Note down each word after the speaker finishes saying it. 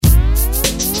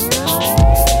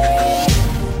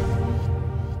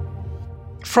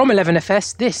From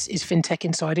 11FS, this is FinTech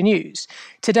Insider News.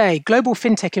 Today, global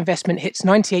fintech investment hits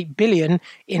 $98 billion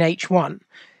in H1.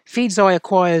 Feedzai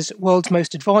acquires world's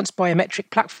most advanced biometric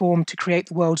platform to create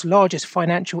the world's largest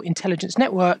financial intelligence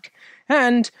network.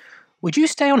 And would you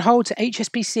stay on hold to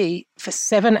HSBC for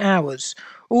 7 hours?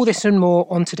 All this and more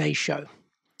on today's show.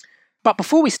 But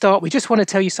before we start, we just want to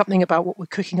tell you something about what we're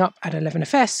cooking up at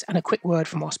 11FS and a quick word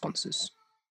from our sponsors.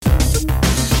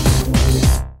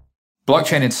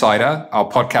 Blockchain Insider, our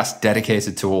podcast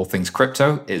dedicated to all things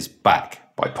crypto, is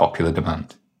back by popular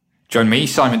demand. Join me,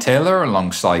 Simon Taylor,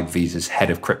 alongside Visa's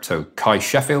head of crypto, Kai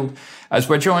Sheffield, as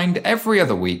we're joined every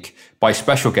other week by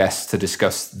special guests to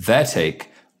discuss their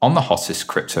take on the hottest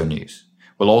crypto news.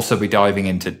 We'll also be diving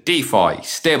into DeFi,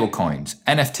 stablecoins,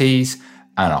 NFTs,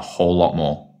 and a whole lot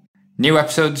more. New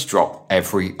episodes drop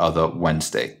every other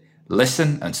Wednesday.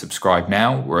 Listen and subscribe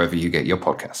now wherever you get your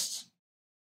podcasts.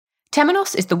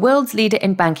 Temenos is the world's leader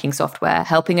in banking software,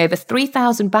 helping over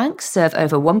 3,000 banks serve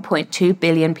over 1.2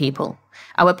 billion people.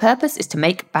 Our purpose is to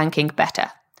make banking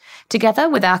better. Together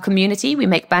with our community, we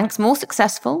make banks more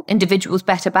successful, individuals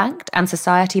better banked, and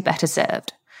society better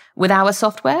served. With our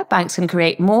software, banks can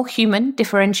create more human,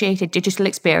 differentiated digital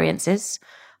experiences,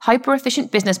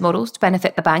 hyper-efficient business models to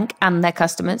benefit the bank and their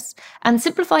customers, and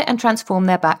simplify and transform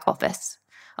their back office.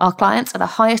 Our clients are the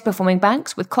highest performing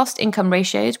banks with cost-income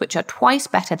ratios which are twice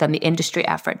better than the industry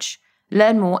average.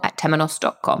 Learn more at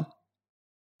temenos.com.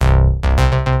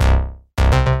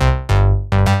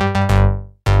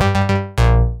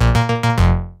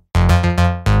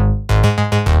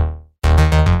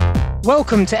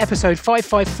 Welcome to episode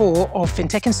 554 of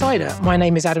FinTech Insider. My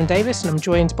name is Adam Davis and I'm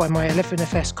joined by my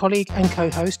 11FS colleague and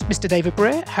co-host, Mr. David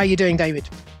Breer. How are you doing, David?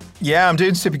 Yeah, I'm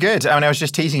doing super good. I mean, I was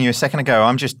just teasing you a second ago.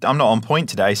 I'm not on point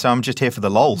today, so I'm just here for the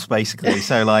lols, basically.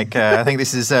 So, I think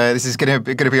this is going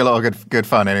to be a lot of good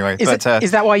fun anyway.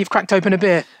 Is that why you've cracked open a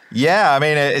beer? Yeah, I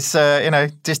mean, it's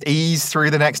just ease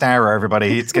through the next hour,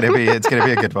 everybody. It's gonna be a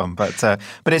good one. But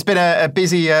it's been a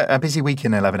busy week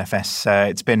in 11FS.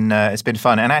 It's been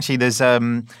fun, and actually there's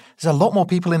a lot more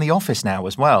people in the office now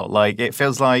as well. Like it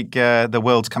feels like the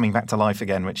world's coming back to life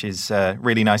again, which is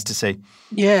really nice to see.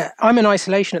 Yeah, I'm in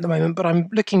isolation at the moment, but I'm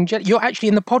looking. You're actually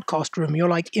in the podcast room. You're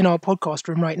like in our podcast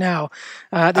room right now.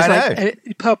 There's like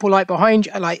a purple light behind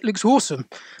you. Like looks awesome.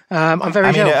 I'm very.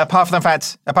 Apart from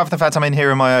the fact I'm in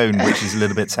here on my own, which is a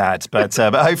little bit sad. But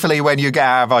hopefully, when you get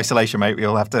out of isolation, mate,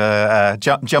 you'll have to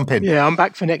jump in. Yeah, I'm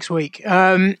back for next week.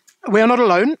 We are not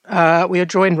alone. We are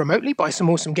joined remotely by some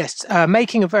awesome guests.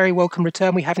 Making a very welcome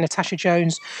return, we have Natasha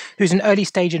Jones, who's an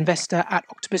early-stage investor at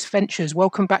Octopus Ventures.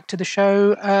 Welcome back to the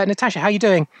show. Natasha, how are you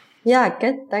doing? Yeah,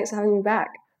 good. Thanks for having me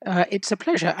back. It's a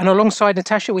pleasure. And alongside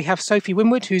Natasha, we have Sophie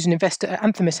Winwood, who's an investor at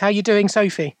Anthemis. How are you doing,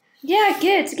 Sophie? Yeah,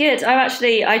 good. I'm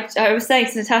actually, I was saying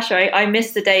to Natasha, I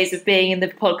miss the days of being in the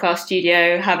podcast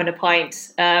studio, having a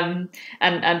pint, and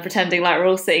pretending like we're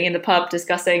all sitting in the pub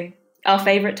discussing our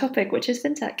favourite topic, which is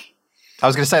fintech. I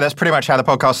was going to say that's pretty much how the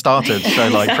podcast started.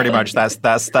 So pretty much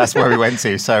that's where we went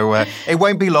to. So it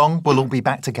won't be long. We'll all be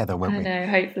back together, won't we? I know,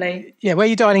 hopefully. Yeah, where are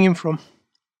you dining in from?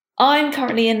 I'm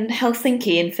currently in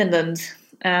Helsinki in Finland.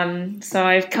 So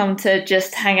I've come to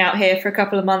just hang out here for a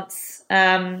couple of months,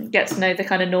 get to know the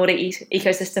kind of Nordic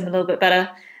ecosystem a little bit better,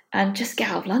 and just get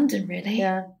out of London, really.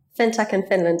 Yeah, fintech in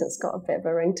Finland, it's got a bit of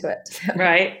a ring to it.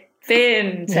 Right.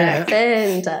 Fintech. Yeah.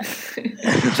 Fintech. Do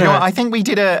you know what? I think we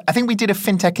did a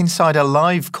FinTech Insider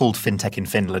live called FinTech in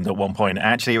Finland at one point.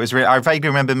 Actually, it was I vaguely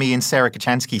remember me and Sarah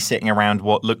Kachansky sitting around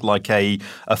what looked like a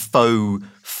faux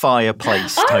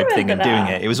fireplace type thing and doing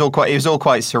it. It was all quite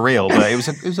surreal, but it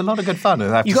was a lot of good fun.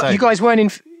 I have to say. You guys weren't in.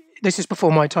 This is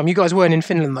before my time. You guys weren't in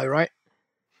Finland though, right?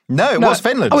 No, it was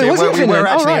Finland. Oh, it was in Finland. We were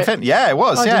actually right. in Finland. Yeah, it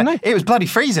was. Didn't know. It was bloody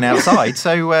freezing outside.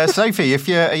 So, Sophie, if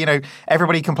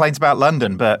everybody complains about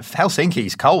London, but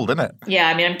Helsinki's cold, isn't it? Yeah,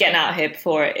 I mean, I'm getting out of here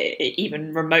before it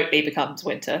even remotely becomes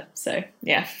winter. So,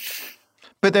 yeah.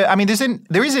 But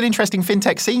there is an interesting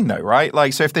fintech scene, though, right?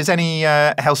 Like, so if there's any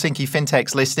Helsinki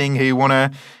fintechs listening who want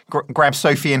to grab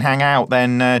Sophie and hang out,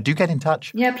 then do get in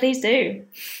touch. Yeah, please do.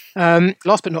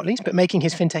 Last but not least, but making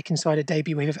his FinTech Insider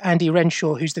debut, we have Andy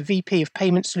Renshaw, who's the VP of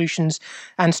Payment Solutions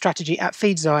and Strategy at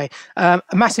Feedzai. A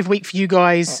massive week for you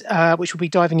guys, which we'll be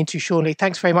diving into shortly.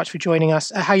 Thanks very much for joining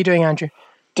us. How are you doing, Andrew?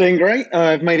 Doing great.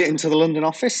 I've made it into the London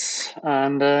office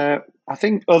and I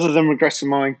think other than regressing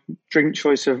my drink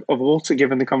choice of water,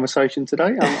 given the conversation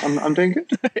today, I'm doing good.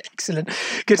 Excellent.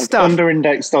 Good stuff.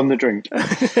 Under-indexed on the drink.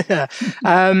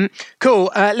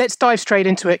 Cool. Let's dive straight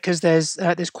into it because there's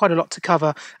quite a lot to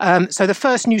cover. So the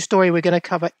first news story we're going to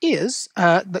cover is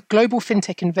that global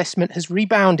fintech investment has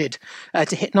rebounded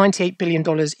to hit $98 billion in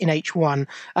H1.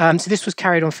 So this was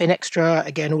carried on FinExtra,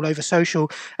 again, all over social.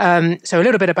 So a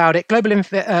little bit about it. Global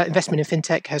investment in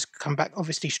fintech has come back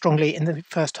obviously strongly in the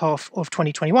first half of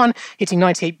 2021, hitting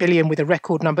 98 billion with a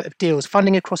record number of deals.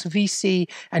 Funding across VC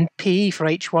and PE for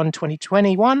H1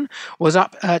 2021 was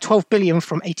up 12 billion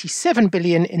from 87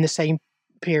 billion in the same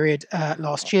period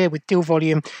last year, with deal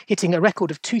volume hitting a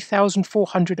record of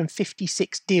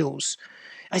 2,456 deals.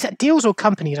 Is that deals or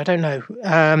companies? I don't know.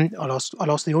 I'll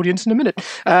ask the audience in a minute.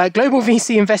 Global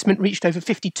VC investment reached over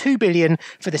 52 billion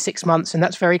for the 6 months, and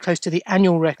that's very close to the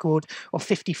annual record of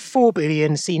 54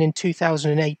 billion seen in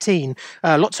 2018.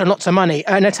 Lots and lots of money.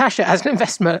 Natasha, as an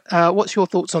investor, what's your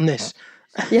thoughts on this?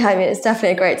 Yeah, I mean, it's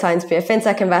definitely a great time to be a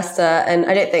fintech investor, and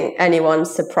I don't think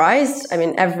anyone's surprised. I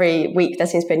mean, every week there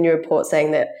seems to be a new report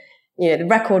saying that, the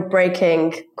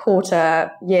record-breaking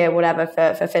quarter, year, whatever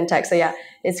for fintech. So yeah,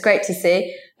 it's great to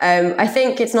see. I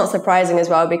think it's not surprising as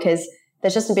well because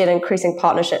there's just been increasing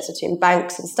partnerships between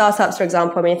banks and startups, for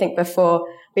example. I mean, I think before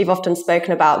we've often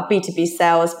spoken about B2B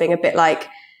sales being a bit like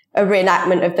a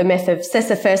reenactment of the myth of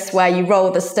Sisyphus, where you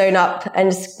roll the stone up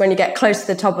and when you get close to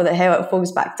the top of the hill, it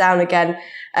falls back down again.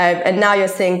 And now you're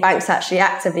seeing banks actually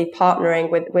actively partnering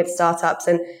with startups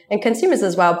and consumers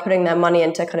as well, putting their money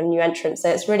into kind of new entrants. So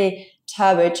it's really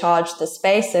turbocharged the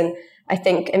space. And I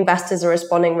think investors are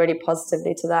responding really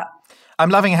positively to that. I'm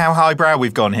loving how highbrow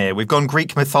we've gone here. We've gone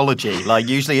Greek mythology. Like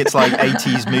usually it's like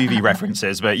 80s movie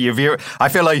references, but I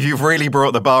feel like you've really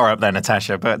brought the bar up there,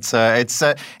 Natasha. But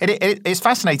it's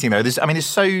fascinating though. There's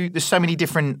so many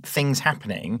different things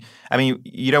happening. I mean,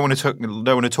 you don't want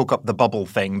to talk up the bubble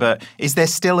thing, but is there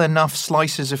still enough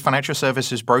slices of financial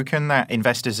services broken that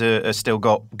investors are still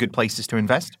got good places to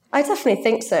invest? I definitely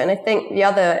think so. And I think the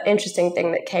other interesting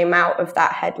thing that came out of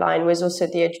that headline was also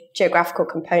the geographical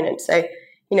component. So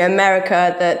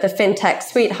America, the fintech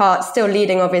sweetheart, still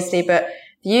leading, obviously, but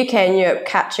the UK and Europe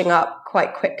catching up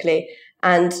quite quickly.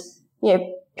 And,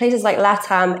 places like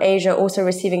LATAM, Asia also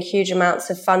receiving huge amounts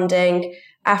of funding.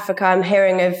 Africa, I'm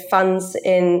hearing of funds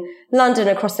in London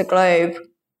across the globe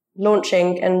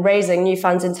launching and raising new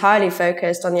funds entirely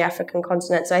focused on the African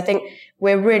continent. So I think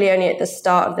we're really only at the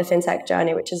start of the fintech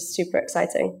journey, which is super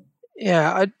exciting.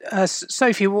 Yeah,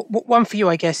 Sophie, one for you,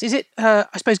 I guess. Is it, I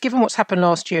suppose, given what's happened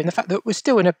last year and the fact that we're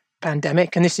still in a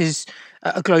pandemic, and this is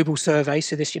a global survey,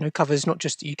 so this covers not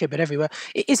just the UK but everywhere.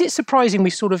 Is it surprising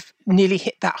we sort of nearly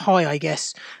hit that high, I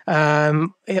guess,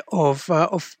 of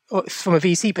from a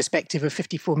VC perspective of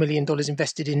 $54 million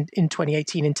invested in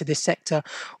 2018 into this sector,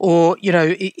 or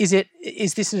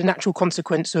is this a natural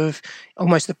consequence of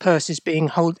almost the purses being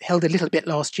held a little bit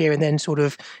last year and then sort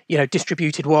of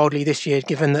distributed wildly this year,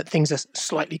 given that things are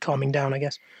slightly calming down, I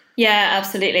guess? Yeah,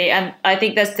 absolutely. And I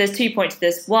think there's 2 points to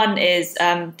this. One is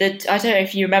that I don't know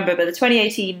if you remember, but the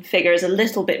 2018 figure is a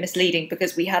little bit misleading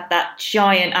because we had that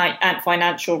giant Ant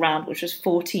Financial round, which was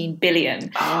 14 billion.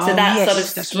 So that sort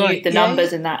of skewed the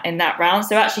numbers in that round.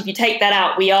 So actually, if you take that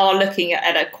out, we are looking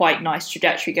at a quite nice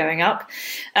trajectory going up.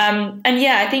 And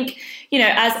yeah, I think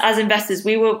as investors,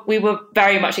 we were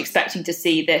very much expecting to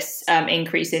see this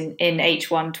increase in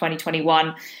H1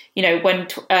 2021. When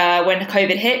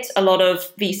COVID hit, a lot of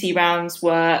VC rounds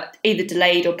were either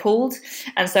delayed or pulled,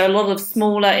 and so a lot of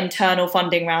smaller internal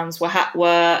funding rounds were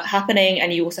happening.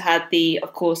 And you also had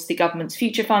of course, the government's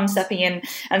future fund stepping in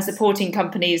and supporting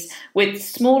companies with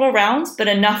smaller rounds, but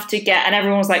enough to get. And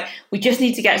everyone was like, "We just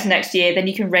need to get to next year. Then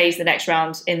you can raise the next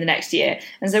round in the next year."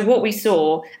 And so what we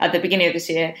saw at the beginning of this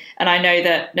year, and I know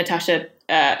that Natasha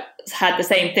had the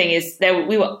same thing, is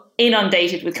we were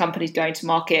inundated with companies going to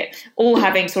market, all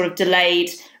having sort of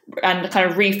delayed and kind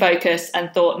of refocused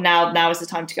and thought now is the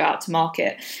time to go out to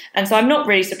market. And so I'm not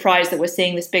really surprised that we're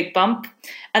seeing this big bump.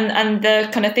 And the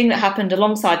kind of thing that happened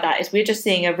alongside that is we're just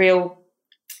seeing a real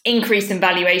increase in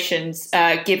valuations,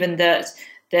 given that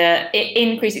the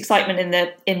increased excitement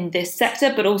in this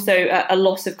sector, but also a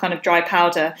loss of kind of dry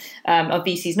powder of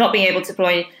VCs not being able to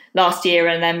deploy last year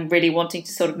and then really wanting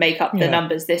to sort of make up the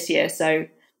numbers this year. So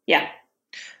yeah.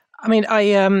 I mean,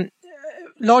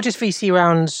 largest VC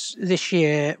rounds this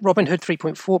year: Robinhood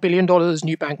 $3.4 billion,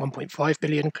 Nubank $1.5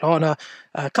 billion, Klarna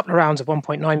a couple of rounds of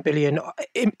 $1.9 billion.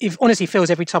 It honestly feels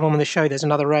every time I'm on the show there's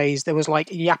another raise. There was like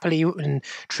Yapily and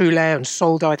Trulaire and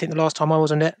Solda, I think the last time I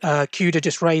was on it. CUDA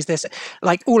just raised this,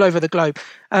 like all over the globe.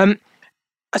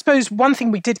 I suppose one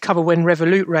thing we did cover when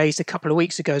Revolut raised a couple of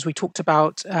weeks ago is we talked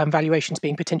about valuations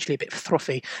being potentially a bit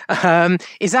frothy.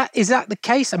 Is that the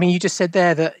case? I mean, you just said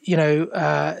there that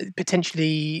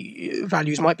potentially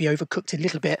values might be overcooked a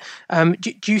little bit.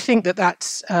 Do you think that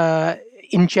that's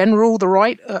in general the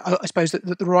right? I suppose that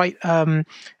the right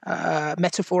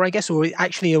metaphor, I guess, or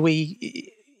actually are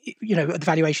we? The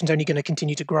valuation's only going to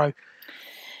continue to grow.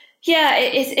 Yeah,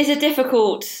 it's a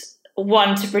difficult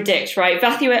one to predict, right?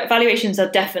 Valuations are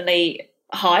definitely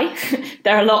high.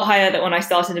 They're a lot higher than when I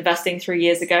started investing 3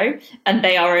 years ago, and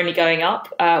they are only going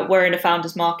up. We're in a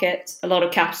founders market, a lot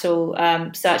of capital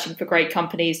searching for great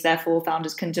companies, therefore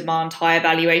founders can demand higher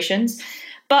valuations.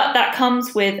 But that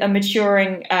comes with a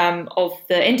maturing of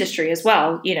the industry as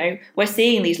well. We're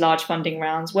seeing these large funding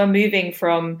rounds. We're moving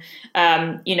from,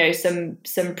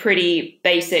 some pretty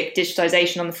basic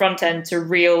digitization on the front end to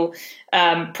real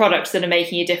products that are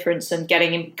making a difference and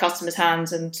getting in customers'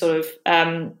 hands and sort of,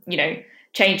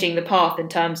 changing the path in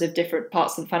terms of different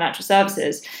parts of the financial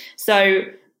services. So,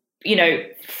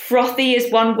 frothy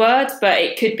is one word, but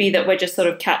it could be that we're just sort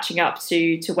of catching up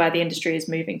to where the industry is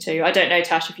moving to. I don't know,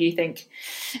 Tash, if you think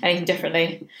anything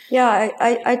differently. Yeah,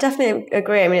 I definitely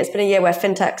agree. I mean, it's been a year where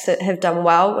fintechs have done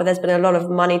well, where there's been a lot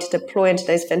of money to deploy into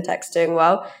those fintechs doing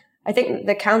well. I think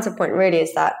the counterpoint really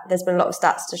is that there's been a lot of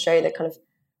stats to show that kind of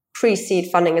pre-seed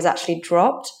funding has actually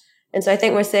dropped. And so I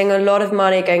think we're seeing a lot of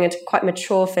money going into quite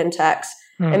mature fintechs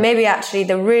and maybe actually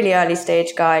the really early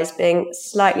stage guys being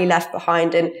slightly left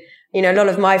behind. And a lot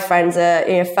of my friends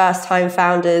are, first time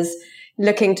founders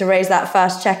looking to raise that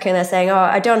first check, and they're saying, "Oh,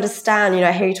 I don't understand.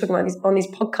 I hear you talking about on these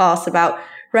podcasts about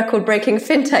record breaking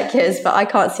fintech years, but I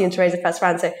can't seem to raise a first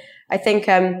round." So I think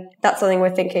that's something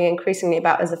we're thinking increasingly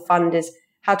about as a fund, is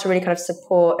how to really kind of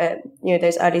support,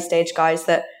 those early stage guys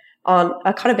that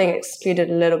are kind of being excluded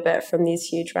a little bit from these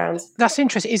huge rounds. That's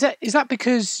interesting. Is that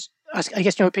because, I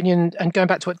guess, in your opinion, and going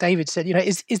back to what David said,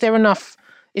 is there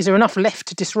enough left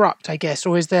to disrupt, I guess,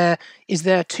 or is there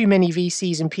too many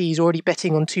VCs and PEs already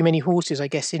betting on too many horses, I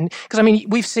guess? Because I mean,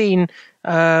 we've seen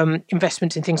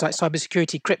investments in things like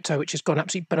cybersecurity, crypto, which has gone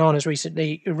absolutely bananas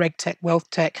recently, regtech, wealth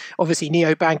tech, obviously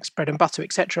neobanks, bread and butter,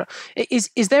 etc. Is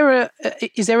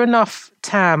there enough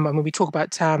TAM? I mean, we talk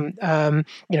about TAM,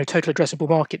 total addressable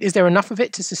market. Is there enough of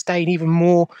it to sustain even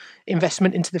more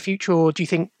investment into the future, or do you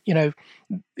think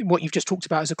what you've just talked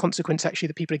about as a consequence, actually,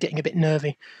 that people are getting a bit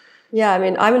nervy? Yeah, I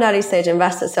mean, I'm an early stage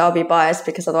investor, so I'll be biased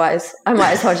because otherwise I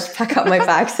might as well just pack up my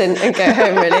bags and go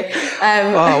home, really.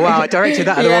 Oh, wow, I directed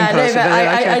that at the wrong person. No, but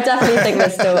I definitely think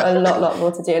there's still a lot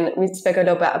more to do. And we spoke a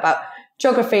little bit about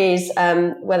geographies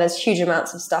where there's huge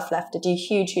amounts of stuff left to do,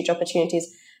 huge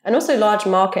opportunities, and also large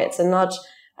markets and large,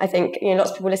 I think,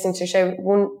 lots of people listening to the show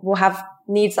will have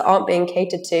needs that aren't being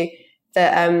catered to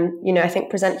that, I think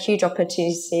present huge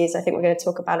opportunities. I think we're going to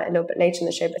talk about it a little bit later in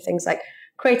the show, but things like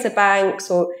creator banks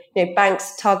or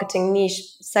banks targeting niche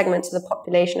segments of the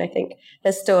population. I think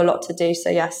there's still a lot to do.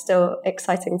 So yeah, still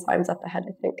exciting times up ahead,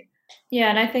 I think. Yeah,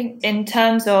 and I think in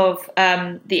terms of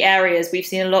the areas, we've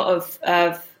seen a lot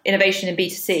of innovation in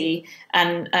B2C,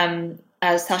 and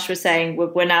as Tash was saying,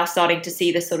 we're now starting to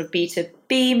see this sort of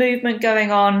B2B movement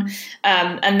going on,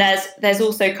 and there's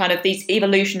also kind of these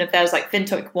evolution of there's like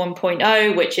FinTech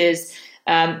 1.0, which is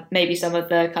maybe some of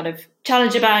the kind of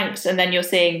challenger banks, and then you're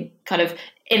seeing kind of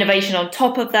innovation on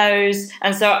top of those.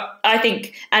 And so I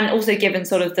think, and also given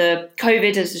sort of the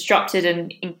COVID has disrupted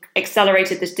and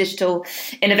accelerated this digital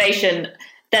innovation,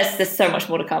 there's so much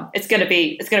more to come. It's going to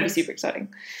be super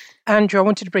exciting. Andrew, I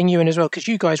wanted to bring you in as well, because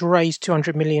you guys raised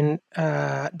 $200 million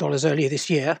earlier this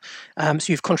year. So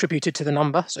you've contributed to the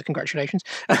number. So congratulations.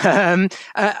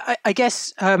 I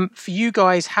guess for you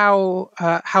guys,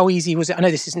 how easy was it? I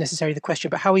know this isn't necessarily the question,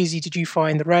 but how easy did you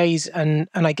find the raise? And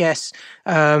I guess,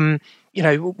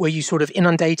 were you sort of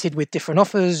inundated with different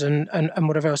offers and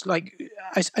whatever else? Like,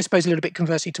 I suppose a little bit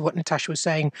conversely to what Natasha was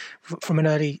saying from an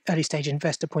early stage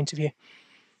investor point of view.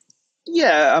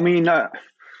 Yeah, I mean,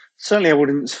 certainly I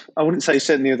wouldn't say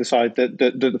sitting the other side that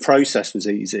the process was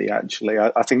easy. Actually,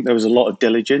 I think there was a lot of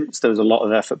diligence, there was a lot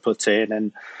of effort put in,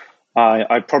 and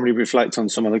I probably reflect on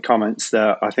some of the comments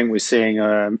that I think we're seeing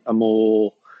a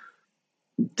more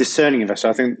discerning investor.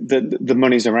 I think the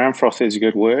money's around. Frothy is a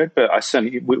good word, but I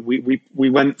certainly we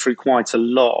went through quite a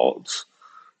lot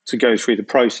to go through the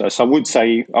process. I wouldn't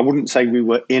say we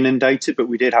were inundated, but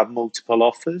we did have multiple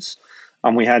offers.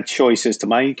 And we had choices to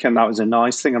make, and that was a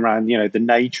nice thing around, the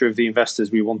nature of the investors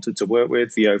we wanted to work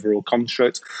with, the overall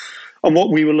construct. and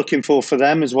what we were looking for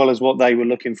them, as well as what they were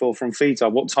looking for from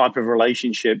Feedzai. What type of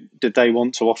relationship did they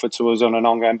want to offer to us on an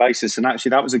ongoing basis? And actually,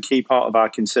 that was a key part of our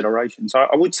consideration. So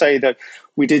I would say that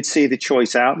we did see the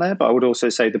choice out there, but I would also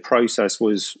say the process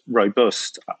was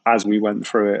robust as we went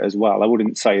through it as well. I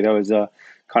wouldn't say there was a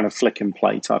kind of flick and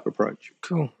play type approach.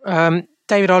 Cool.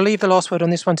 David, I'll leave the last word on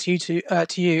this one to you.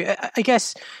 I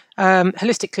guess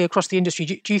holistically across the industry,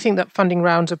 do you think that funding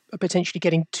rounds are potentially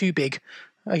getting too big?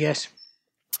 I guess.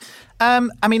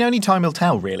 I mean, only time will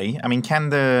tell, really. I mean,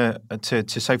 to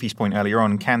Sophie's point earlier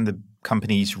on, can the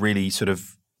companies really sort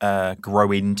of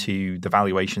grow into the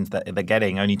valuations that they're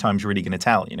getting? Only time's really going to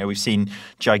tell. You know, we've seen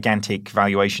gigantic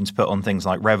valuations put on things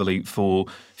like Revolut for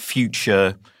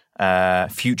future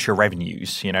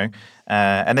revenues, you know,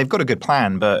 and they've got a good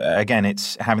plan. But again,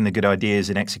 it's having the good ideas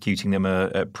and executing them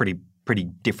are pretty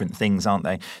different things, aren't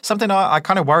they? Something I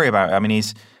kind of worry about.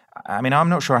 I'm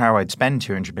not sure how I'd spend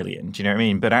 200 million. Do you know what I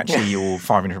mean? But actually, or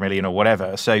 500 million or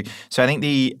whatever. So I think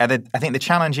the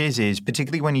challenge is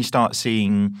particularly when you start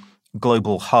seeing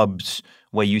global hubs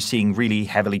where you're seeing really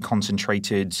heavily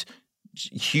concentrated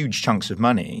huge chunks of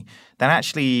money, then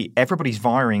actually everybody's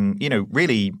vying,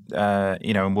 really,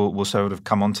 and we'll sort of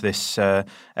come onto this a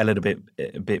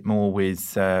bit more with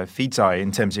Feedzai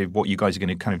in terms of what you guys are going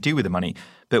to kind of do with the money.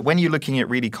 But when you're looking at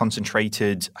really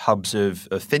concentrated hubs of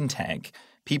fintech,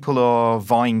 people are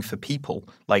vying for people.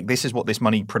 Like, this is what this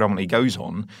money predominantly goes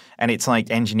on. And it's like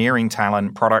engineering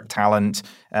talent, product talent,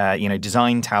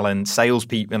 design talent,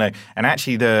 salespeople, and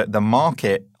actually the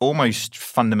market almost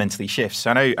fundamentally shifts.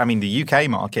 The UK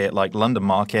market, like London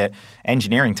market,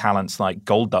 engineering talent's like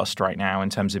gold dust right now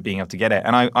in terms of being able to get it.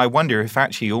 And I wonder if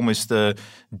actually almost the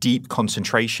deep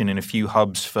concentration in a few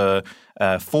hubs for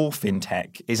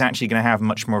fintech is actually going to have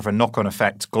much more of a knock-on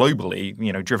effect globally,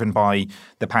 driven by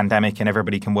the pandemic and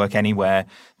everybody can work anywhere,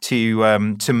 to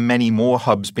many more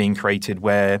hubs being created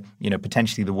where,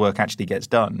 potentially the work actually gets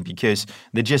done, because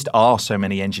there just are so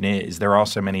many engineers, there are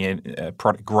so many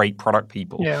great product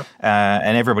people,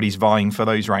 and everybody's vying for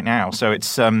those right now. So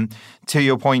it's, to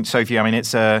your point, Sophie,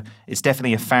 it's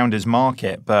definitely a founder's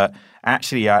market, but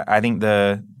actually, I think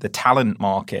the talent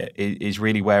market is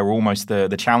really where almost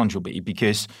the challenge will be,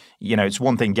 because, it's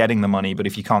one thing getting the money, but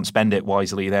if you can't spend it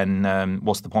wisely, then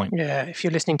what's the point? Yeah, if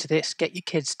you're listening to this, get your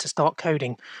kids to start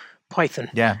coding Python.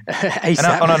 Yeah.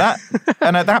 ASAP.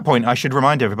 And at that point, I should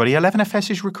remind everybody,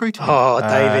 11FS is recruiting. Oh,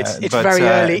 David, it's very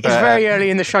early. It's very early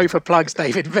in the show for plugs,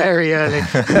 David. Very early.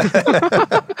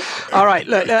 All right,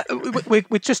 look,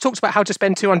 we just talked about how to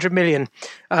spend 200 million.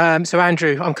 So,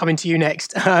 Andrew, I'm coming to you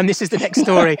next. This is the next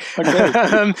story.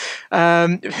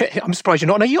 I'm surprised you're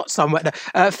not on a yacht somewhere.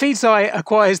 Feedzai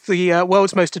acquires the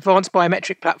world's most advanced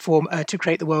biometric platform to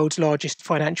create the world's largest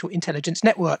financial intelligence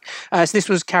network. So this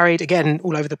was carried, again,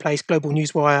 all over the place, Global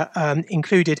Newswire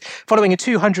included. Following a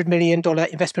 $200 million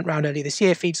investment round earlier this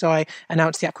year, Feedzai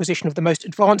announced the acquisition of the most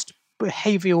advanced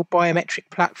behavioral biometric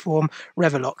platform,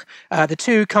 Revolut. The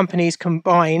two companies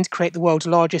combined create the world's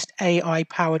largest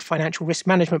AI-powered financial risk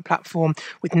management platform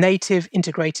with native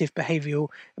integrative behavioral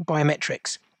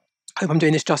biometrics. I hope I'm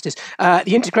doing this justice.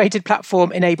 The integrated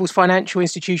platform enables financial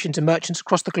institutions and merchants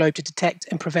across the globe to detect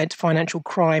and prevent financial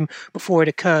crime before it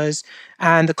occurs.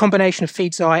 And the combination of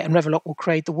Feedzai and Revolut will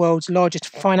create the world's largest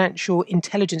financial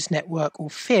intelligence network,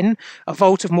 or FIN, a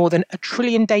vault of more than 1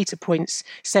 trillion data points,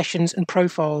 sessions, and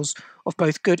profiles of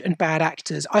both good and bad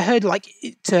actors. I heard,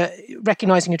 to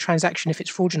recognizing a transaction if it's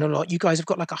fraudulent or not, you guys have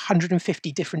got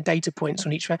 150 different data points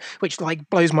on each, which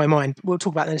blows my mind. We'll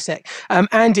talk about that in a sec.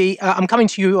 Andy, I'm coming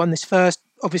to you on this first.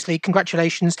 Obviously,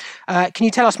 congratulations. Can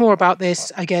you tell us more about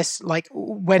this? I guess,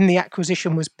 when the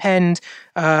acquisition was penned,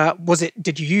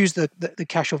 did you use the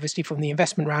cash, obviously, from the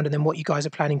investment round, and then what you guys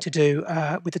are planning to do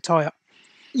with the tie-up?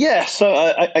 Yeah, so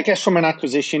I guess from an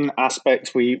acquisition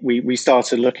aspect, we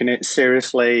started looking at it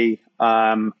seriously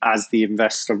as the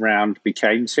investor round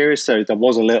became serious. So there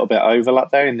was a little bit of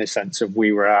overlap there in the sense of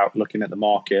we were out looking at the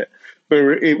market. But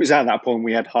it was at that point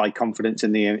we had high confidence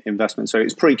in the investment. So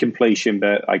it's pre-completion,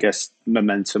 but I guess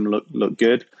momentum looked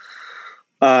good.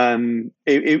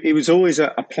 It was always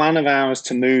a plan of ours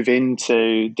to move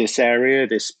into this area,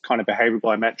 this kind of behavioral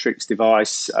biometrics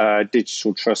device,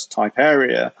 digital trust type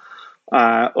area.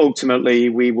 Ultimately,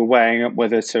 we were weighing up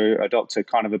whether to adopt a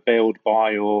kind of a build,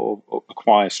 buy, or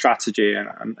acquire strategy.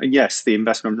 And yes, the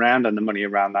investment round and the money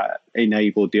around that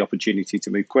enabled the opportunity to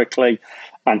move quickly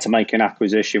and to make an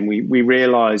acquisition. We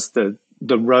realized that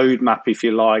the roadmap, if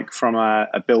you like, from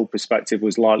a build perspective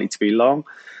was likely to be long.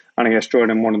 And I guess,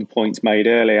 Jordan, one of the points made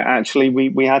earlier, actually,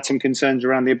 we had some concerns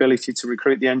around the ability to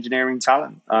recruit the engineering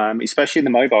talent, especially in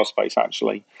the mobile space,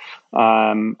 actually.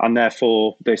 And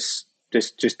therefore, this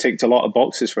just ticked a lot of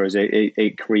boxes for us.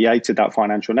 It created that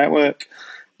financial network.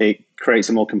 It creates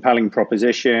a more compelling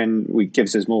proposition. It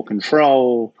gives us more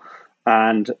control.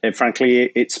 And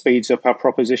frankly, it speeds up our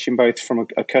proposition both from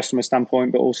a customer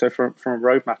standpoint, but also from a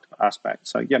roadmap aspect.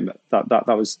 So yeah, that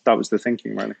was the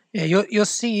thinking really. Yeah, your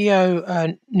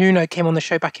CEO Nuno came on the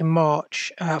show back in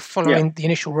March following the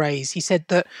initial raise. He said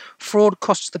that fraud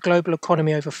costs the global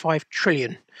economy over 5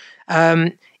 trillion.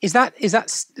 Is that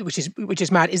which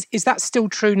is mad? Is that still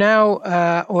true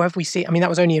now, or have we seen? I mean, that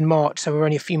was only in March, so we're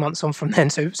only a few months on from then.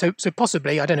 So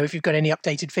possibly, I don't know if you've got any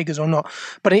updated figures or not.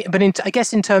 But I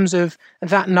guess in terms of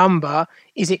that number,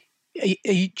 do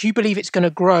you believe it's going to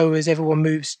grow as everyone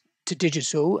moves to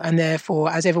digital, and therefore,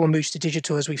 as everyone moves to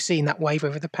digital, as we've seen that wave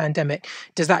over the pandemic,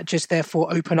 does that just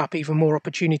therefore open up even more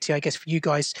opportunity, I guess, for you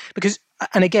guys? Because,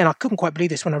 and again, I couldn't quite believe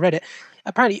this when I read it.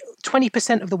 Apparently,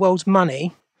 20% of the world's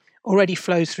money already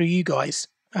flows through you guys,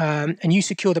 and you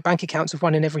secure the bank accounts of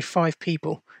 1 in every 5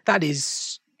 people. That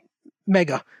is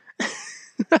mega.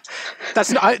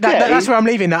 That's where I'm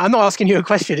leaving that. I'm not asking you a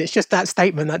question. It's just that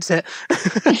statement. That's it.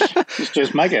 It's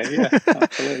just mega. Yeah,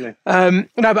 absolutely.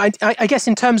 No, but I guess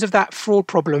in terms of that fraud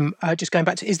problem, just going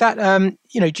back to, is that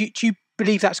do you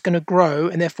believe that's going to grow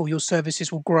and therefore your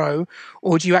services will grow,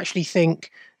 or do you actually think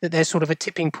that there's sort of a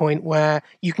tipping point where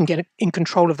you can get in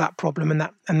control of that problem and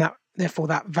that therefore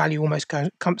that value almost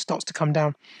starts to come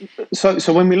down?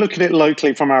 So when we look at it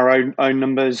locally from our own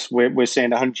numbers, we're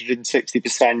seeing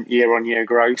 160% year-on-year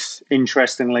growth.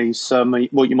 Interestingly, some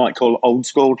what you might call old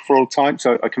school fraud types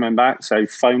are coming back. So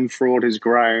phone fraud has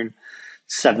grown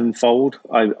 7-fold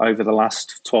over the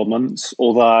last 12 months.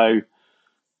 Although,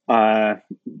 I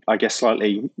guess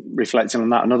slightly reflecting on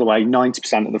that another way,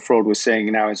 90% of the fraud we're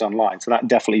seeing now is online. So that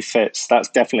definitely fits. That's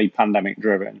definitely pandemic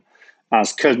driven.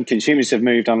 As consumers have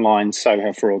moved online, so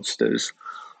have fraudsters.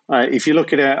 If you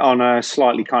look at it on a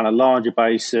slightly kind of larger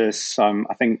basis,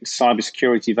 I think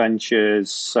Cybersecurity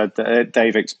Ventures said that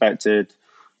they've expected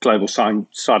global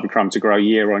cybercrime to grow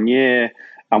year on year,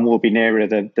 and will be nearer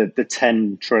the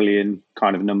 10 trillion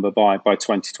kind of number by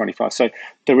 2025. So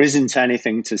there isn't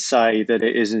anything to say that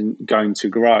it isn't going to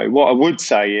grow. What I would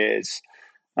say is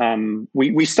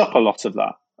we stop a lot of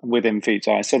that within Feeds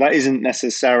Eye. So that isn't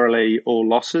necessarily all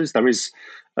losses. There is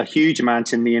a huge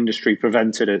amount in the industry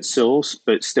prevented at source,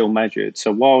 but still measured.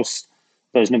 So whilst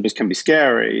those numbers can be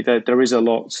scary, there is a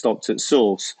lot stopped at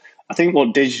source. I think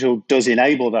what digital does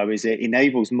enable, though, is it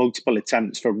enables multiple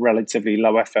attempts for relatively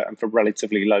low effort and for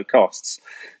relatively low costs.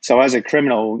 So as a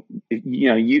criminal,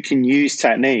 you can use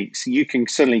techniques. You can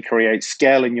suddenly create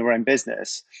scale in your own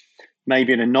business.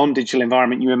 Maybe in a non-digital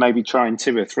environment, you were maybe trying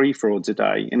 2 or 3 frauds a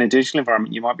day. In a digital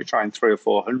environment, you might be trying 300 or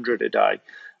 400 a day.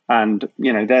 And,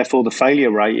 therefore the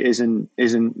failure rate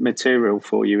isn't material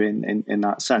for you in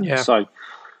that sense. Yeah. So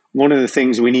one of the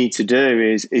things we need to do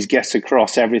is get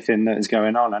across everything that is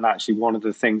going on. And actually one of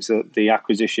the things that the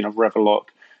acquisition of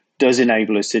Revelock does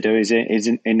enable us to do is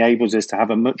it enables us to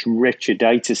have a much richer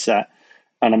data set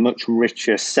and a much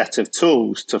richer set of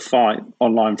tools to fight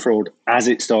online fraud as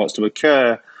it starts to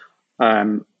occur.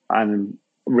 And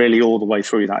really all the way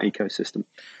through that ecosystem.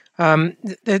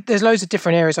 There's loads of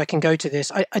different areas I can go to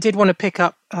this. I did want to pick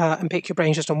your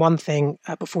brains just on one thing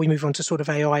before we move on to sort of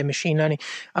AI and machine learning.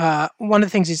 One of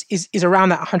the things is around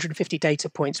that 150 data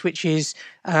points, which is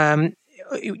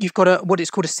you've got what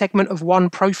is called a segment of one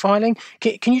profiling.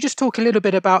 Can you just talk a little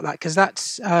bit about that? Because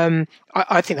that's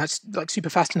I think that's like super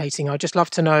fascinating. I'd just love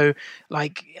to know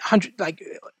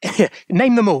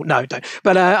name them all. No, don't.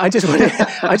 But I just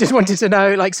wanted to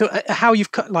know how you've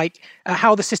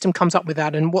how the system comes up with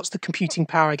that, and what's the computing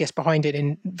power, I guess, behind it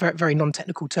in very, very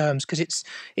non-technical terms, because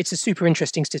it's a super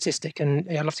interesting statistic, and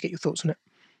I'd love to get your thoughts on it.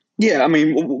 Yeah, I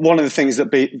mean, one of the things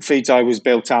that Feeds Eye was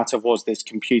built out of was this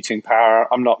computing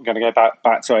power. I'm not going to go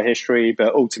back to our history,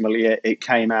 but ultimately it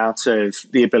came out of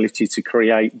the ability to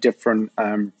create different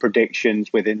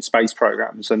predictions within space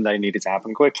programs, and they needed to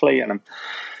happen quickly. And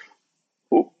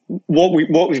what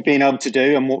we've been able to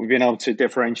do, and what we've been able to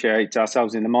differentiate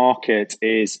ourselves in the market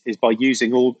is by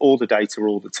using all the data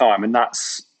all the time, and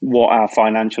that's what our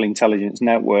financial intelligence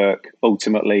network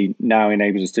ultimately now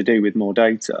enables us to do with more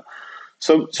data.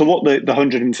 So what the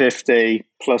 150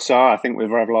 plus are, I think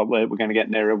with Revelock, we're going to get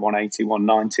nearer 180,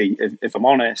 190, if I'm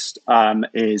honest,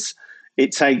 is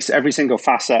it takes every single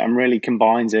facet and really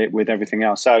combines it with everything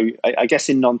else. So I guess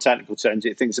in non-technical terms,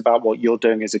 it thinks about what you're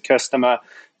doing as a customer,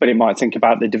 but it might think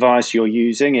about the device you're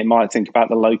using. It might think about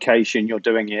the location you're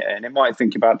doing it in. It might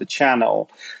think about the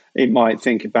channel. It might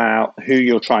think about who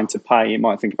you're trying to pay. It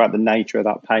might think about the nature of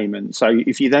that payment. So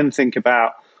if you then think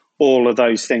about all of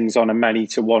those things on a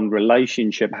many-to-one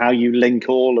relationship, how you link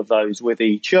all of those with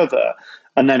each other.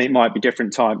 And then it might be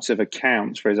different types of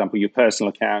accounts, for example, your personal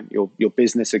account, your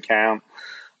business account,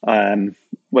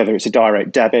 whether it's a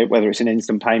direct debit, whether it's an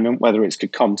instant payment, whether it's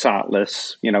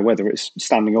contactless, whether it's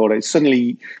standing order.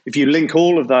 Suddenly, if you link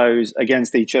all of those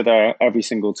against each other every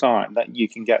single time, that you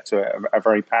can get to a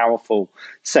very powerful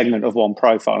segment of one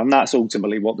profile. And that's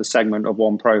ultimately what the segment of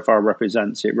one profile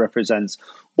represents. It represents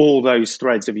all those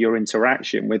threads of your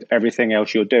interaction with everything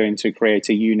else you're doing to create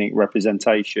a unique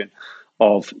representation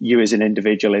of you as an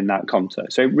individual in that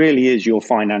context. So it really is your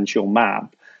financial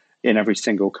map in every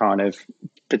single kind of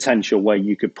potential way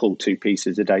you could pull two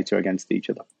pieces of data against each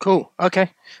other. Cool. Okay,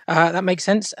 that makes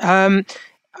sense.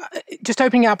 Just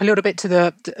opening it up a little bit to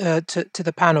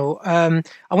the panel, I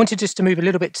wanted just to move a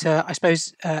little bit to, I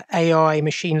suppose, AI,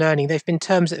 machine learning. They've been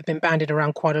terms that have been bandied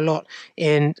around quite a lot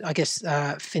in, I guess,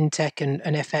 fintech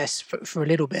and FS for a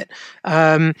little bit.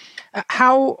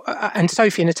 How, and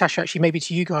Sophie and Natasha, actually, maybe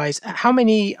to you guys, how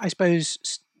many, I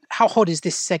suppose, how hot is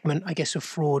this segment, I guess, of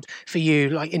fraud for you?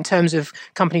 Like in terms of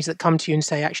companies that come to you and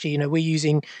say, actually, we're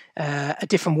using a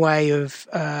different way of,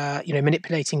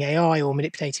 manipulating AI or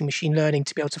manipulating machine learning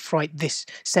to be able to fight this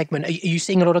segment. Are you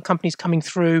seeing a lot of companies coming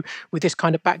through with this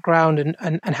kind of background,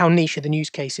 and how niche are the use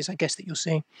cases, I guess, that you're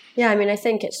seeing? Yeah, I mean, I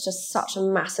think it's just such a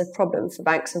massive problem for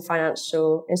banks and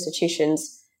financial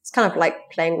institutions. It's kind of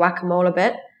like playing whack-a-mole a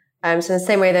bit. So in the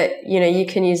same way that, you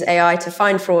can use AI to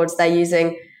find frauds, they're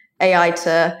using AI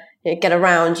to get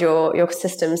around your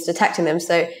systems detecting them.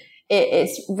 So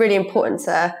it's really important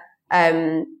to,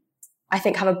 I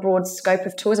think, have a broad scope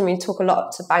of tools. I mean, we talk a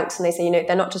lot to banks and they say,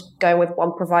 they're not just going with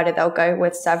one provider, they'll go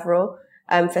with several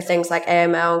for things like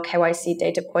AML and KYC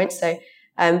data points. So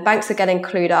banks are getting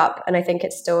clued up, and I think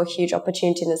it's still a huge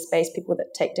opportunity in the space. People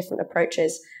that take different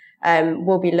approaches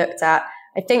will be looked at.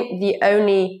 I think the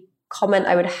only comment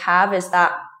I would have is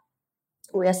that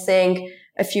we are seeing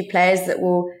a few players that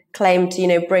will claim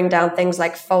to, bring down things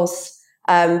like false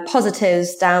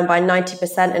positives down by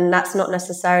 90%. And that's not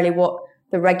necessarily what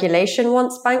the regulation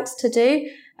wants banks to do.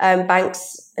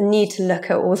 Banks need to look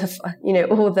at all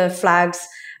the flags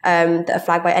that are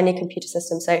flagged by any computer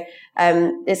system. So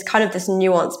it's kind of this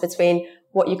nuance between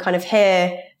what you kind of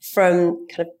hear from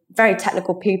kind of very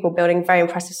technical people building very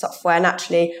impressive software, and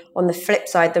actually on the flip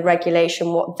side, the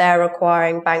regulation, what they're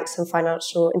requiring banks and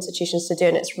financial institutions to do.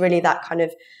 And it's really that kind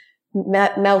of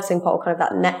melting pot, kind of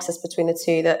that nexus between the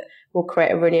two, that will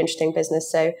create a really interesting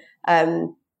business. So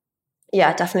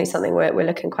definitely something we're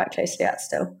looking quite closely at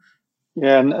still.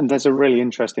 Yeah, and there's a really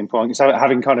interesting point. So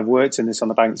having kind of worked in this on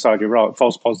the bank side, you're right,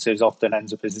 false positives often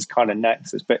ends up as this kind of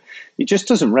nexus, but it just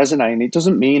doesn't resonate, and it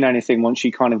doesn't mean anything once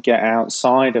you kind of get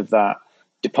outside of that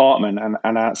department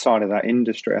and outside of that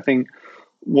industry. I think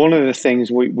one of the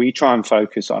things we try and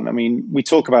focus on, I mean, we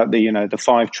talk about the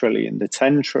 5 trillion, the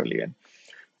 10 trillion,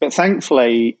 but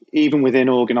thankfully, even within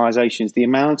organizations, the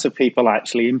amount of people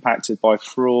actually impacted by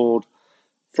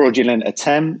fraudulent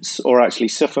attempts or actually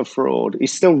suffer fraud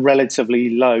is still relatively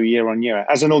low year on year.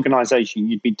 As an organization,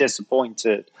 you'd be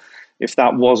disappointed if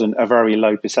that wasn't a very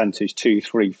low percentage, 2,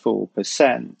 3,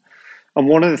 4%. And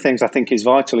one of the things I think is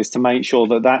vital is to make sure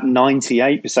that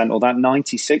 98% or that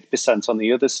 96% on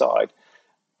the other side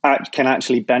can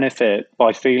actually benefit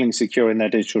by feeling secure in their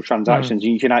digital transactions.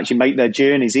 You can actually make their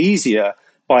journeys easier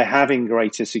by having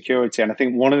greater security. And I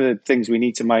think one of the things we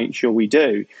need to make sure we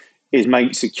do is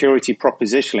make security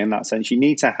propositional in that sense. You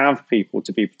need to have people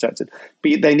to be protected,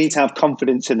 but they need to have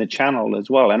confidence in the channel as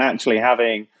well. And actually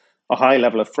having a high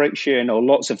level of friction or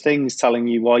lots of things telling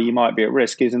you why you might be at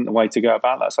risk isn't the way to go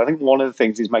about that. So I think one of the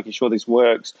things is making sure this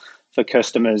works for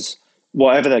customers,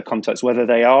 whatever their context, whether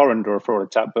they are under a fraud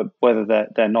attack, but whether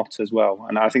they're not as well.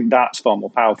 And I think that's far more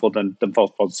powerful than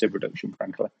false positive reduction,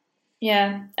 frankly.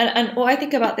 Yeah, and what I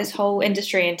think about this whole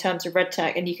industry in terms of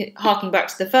RegTech, and you can harking back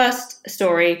to the first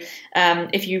story,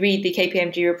 if you read the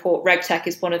KPMG report, RegTech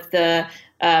is one of the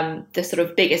sort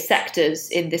of biggest sectors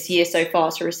in this year so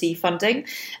far to receive funding.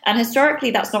 And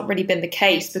historically, that's not really been the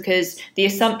case, because the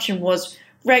assumption was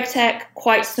RegTech,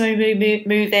 quite slow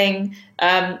moving,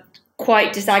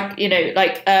 quite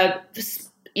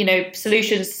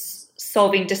solutions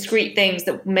solving discrete things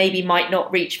that maybe might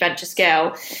not reach venture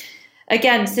scale.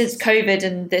 Again, since COVID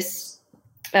and this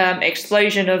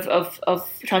explosion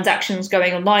of transactions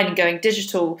going online and going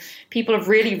digital, people have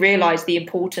really realized the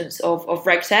importance of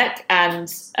RegTech and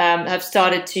have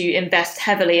started to invest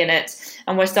heavily in it.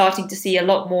 And we're starting to see a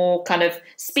lot more kind of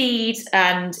speed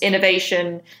and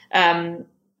innovation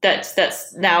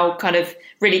that's now kind of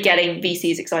really getting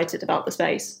VCs excited about the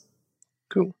space.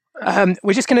 Cool.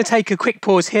 We're just going to take a quick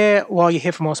pause here while you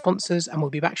hear from our sponsors, and we'll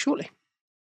be back shortly.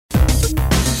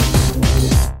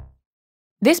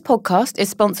 This podcast is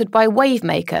sponsored by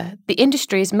Wavemaker, the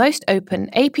industry's most open,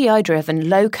 API-driven,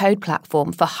 low-code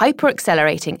platform for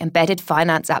hyper-accelerating embedded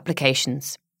finance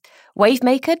applications.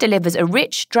 Wavemaker delivers a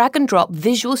rich drag-and-drop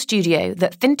visual studio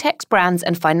that fintechs, brands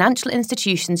and financial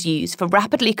institutions use for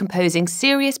rapidly composing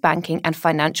serious banking and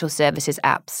financial services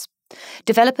apps.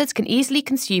 Developers can easily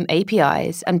consume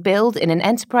APIs and build in an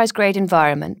enterprise-grade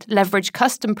environment, leverage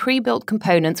custom pre-built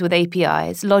components with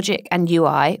APIs, logic and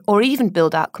UI, or even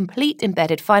build out complete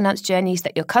embedded finance journeys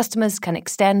that your customers can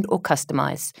extend or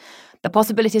customize. The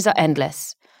possibilities are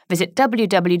endless. Visit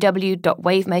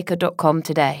www.wavemaker.com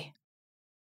today.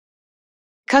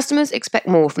 Customers expect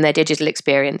more from their digital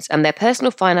experience, and their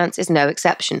personal finance is no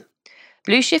exception.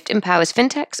 Blueshift empowers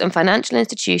fintechs and financial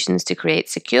institutions to create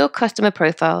secure customer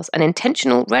profiles and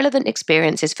intentional, relevant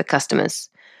experiences for customers.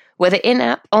 Whether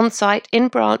in-app, on-site,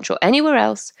 in-branch, or anywhere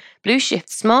else,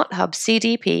 Blueshift's Smart Hub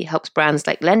CDP helps brands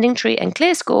like LendingTree and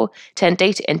ClearScore turn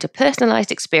data into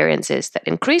personalized experiences that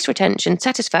increase retention,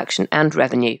 satisfaction, and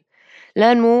revenue.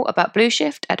 Learn more about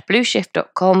Blueshift at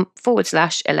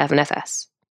blueshift.com/11FS.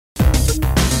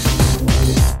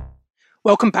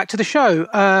 Welcome back to the show.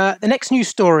 The next news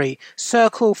story,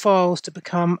 Circle files to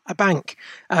become a bank.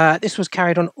 This was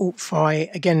carried on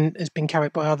AltFi, again, has been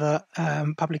carried by other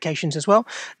publications as well.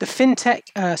 The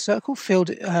fintech Circle filed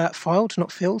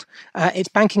its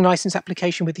banking license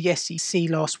application with the SEC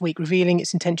last week, revealing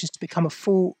its intentions to become a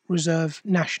full reserve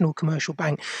national commercial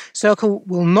bank. Circle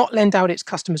will not lend out its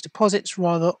customers' deposits,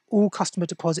 rather all customer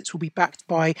deposits will be backed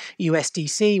by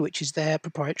USDC, which is their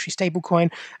proprietary stablecoin,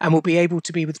 and will be able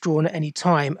to be withdrawn at any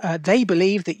time. They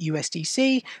believe that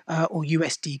USDC, or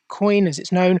USD coin as it's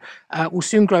known, will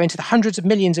soon grow into the hundreds of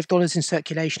millions of dollars in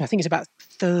circulation. I think it's about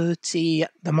 30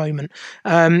 at the moment.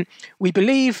 We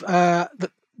believe that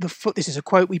this is a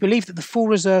quote, we believe that the full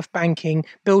reserve banking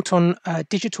built on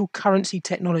digital currency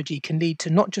technology can lead to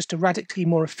not just a radically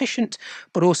more efficient,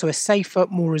 but also a safer,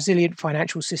 more resilient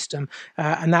financial system.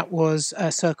 And that was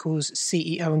Circle's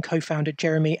CEO and co-founder,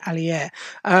 Jeremy Allaire.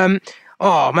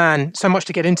 Oh man, so much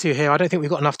to get into here. I don't think we've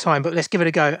got enough time, but let's give it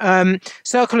a go.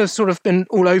 Circle has sort of been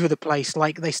all over the place.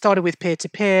 Like they started with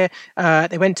peer-to-peer,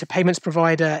 they went to payments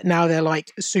provider. Now they're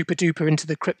like super duper into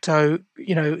the crypto,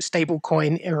 stable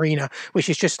coin arena, which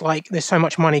is just like there's so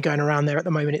much money going around there at the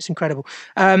moment. It's incredible.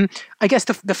 I guess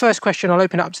the first question, I'll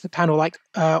open it up to the panel. Like,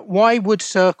 why would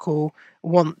Circle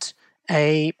want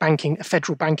a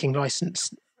federal banking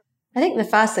license? I think the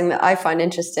first thing that I find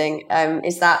interesting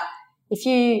is that if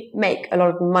you make a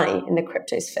lot of money in the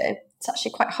crypto sphere, it's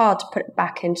actually quite hard to put it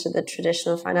back into the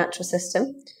traditional financial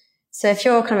system. So if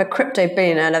you're kind of a crypto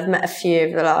billionaire, and I've met a few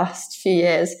over the last few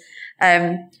years,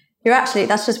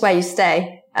 that's just where you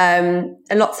stay. And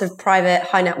lots of private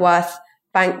high net worth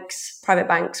private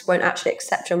banks won't actually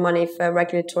accept your money for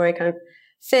regulatory kind of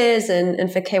fears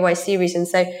and for KYC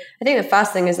reasons. So I think the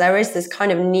first thing is there is this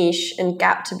kind of niche and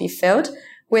gap to be filled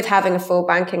with having a full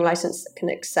banking license that can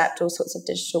accept all sorts of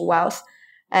digital wealth.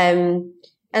 And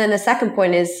then the second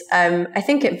point is, I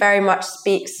think it very much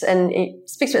speaks to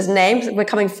its name. We're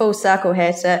coming full circle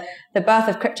here to the birth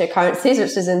of cryptocurrencies,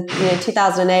 which is in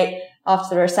 2008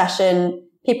 after the recession.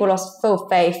 People lost full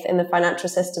faith in the financial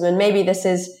system. And maybe this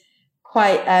is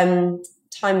quite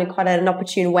timed in quite an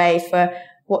opportune way for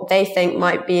what they think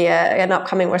might be an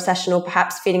upcoming recession, or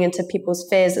perhaps feeding into people's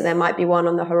fears that there might be one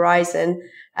on the horizon.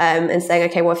 And saying,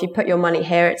 okay, well, if you put your money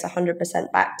here, it's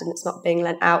 100% backed and it's not being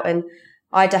lent out. And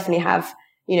I definitely have,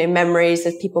 memories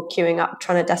of people queuing up,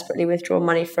 trying to desperately withdraw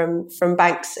money from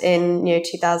banks in,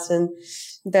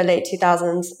 the late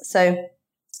 2000s. So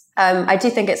I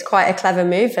do think it's quite a clever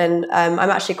move, and I'm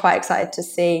actually quite excited to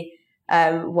see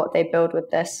what they build with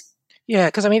this. Yeah,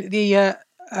 because I mean, the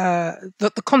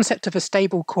concept of a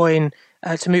stable coin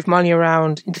to move money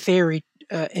around, in theory,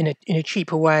 in a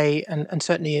cheaper way, and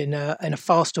certainly in a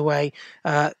faster way.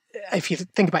 If you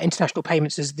think about international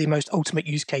payments as the most ultimate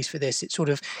use case for this,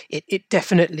 it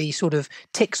definitely sort of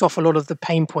ticks off a lot of the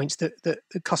pain points that the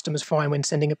customers find when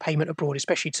sending a payment abroad,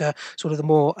 especially to sort of the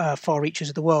more far reaches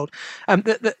of the world.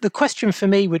 The question for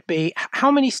me would be,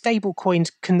 how many stable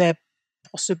coins can there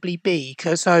possibly be?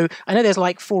 So I know there's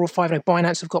like 4 or 5.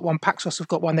 Binance have got one, Paxos have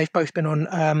got one. They've both been on,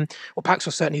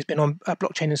 Paxos certainly has been on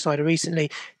Blockchain Insider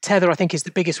recently. Tether, I think, is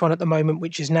the biggest one at the moment,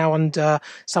 which is now under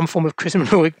some form of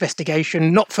criminal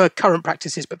investigation, not for current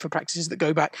practices, but for practices that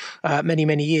go back many,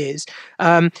 many years.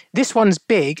 This one's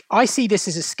big. I see this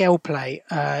as a scale play,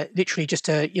 literally just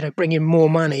to bring in more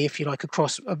money, if you like,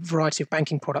 across a variety of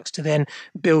banking products to then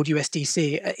build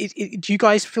USDC. Do you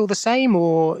guys feel the same,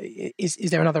 or is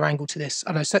there another angle to this?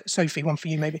 I know, Sophie, one for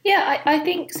you maybe. Yeah, I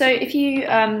think so. If you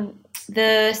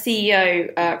the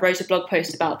CEO wrote a blog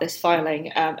post about this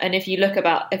filing, and if you look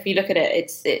at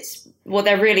it, it's what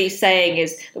they're really saying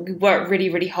is we work really,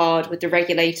 really hard with the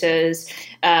regulators,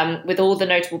 with all the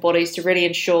notable bodies to really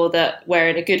ensure that we're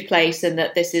in a good place and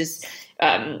that this is,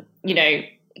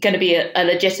 going to be a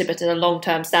legitimate and a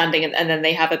long-term standing, and then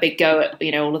they have a big go at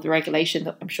all of the regulation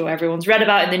that I'm sure everyone's read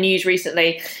about in the news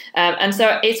recently, and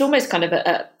so it's almost kind of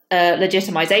a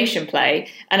legitimization play,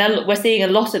 and we're seeing a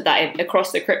lot of that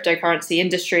across the cryptocurrency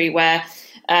industry, where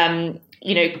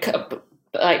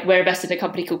like we're invested in a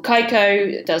company called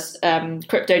Kaiko that does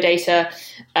crypto data.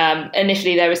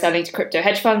 Initially, they were selling to crypto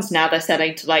hedge funds. Now they're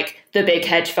selling to like the big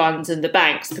hedge funds and the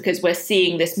banks, because we're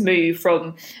seeing this move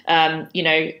from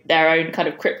their own kind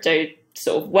of crypto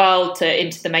sort of world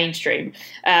into the mainstream.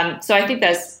 So I think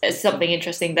there's something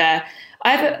interesting there.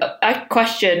 I have a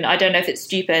question. I don't know if it's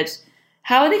stupid.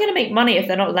 How are they going to make money if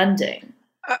they're not lending?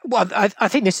 I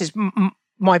think this is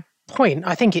my point.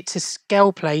 I think it's a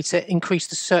scale play to increase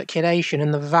the circulation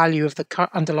and the value of the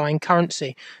underlying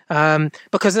currency,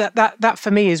 because that for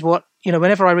me is what,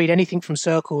 whenever I read anything from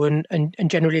Circle and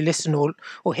generally listen or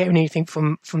hear anything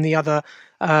from the other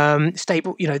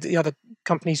stable, the other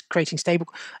companies creating stable,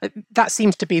 that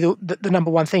seems to be the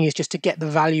number one thing, is just to get the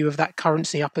value of that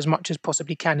currency up as much as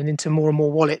possibly can and into more and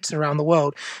more wallets around the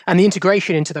world. And the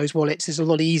integration into those wallets is a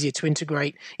lot easier to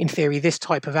integrate, in theory, this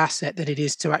type of asset than it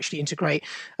is to actually integrate,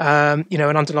 an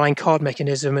underlying card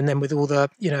mechanism, and then with all the,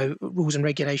 rules and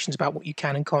regulations about what you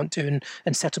can and can't do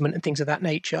and settlement and things of that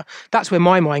nature. That's where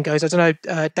my mind goes. I don't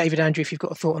know, David, Andrew, if you've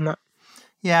got a thought on that.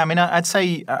 Yeah, I mean, I'd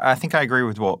say I think I agree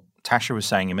with what Tasha was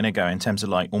saying a minute ago in terms of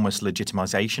like almost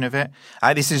legitimization of it.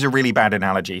 This is a really bad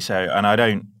analogy, and I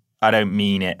don't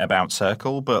mean it about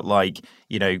Circle, but like,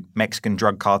 Mexican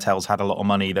drug cartels had a lot of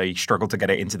money. They struggled to get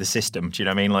it into the system. Do you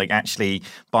know what I mean? Like, actually,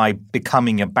 by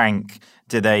becoming a bank,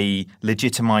 do they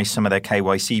legitimize some of their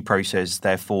KYC process,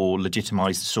 therefore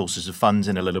legitimize the sources of funds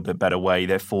in a little bit better way?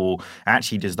 Therefore,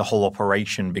 actually, does the whole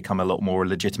operation become a lot more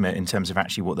legitimate in terms of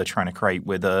actually what they're trying to create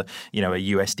with a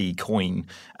USD coin?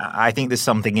 I think there's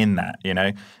something in that,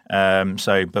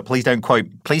 but please don't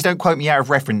quote me out of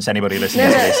reference, anybody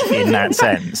listening to this, in that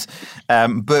sense.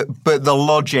 But the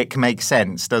logic makes sense,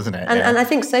 doesn't it? And I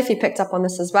think Sophie picked up on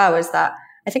this as well, is that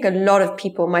I think a lot of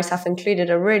people, myself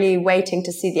included, are really waiting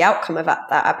to see the outcome of that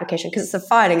application, because it's a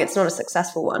filing, it's not a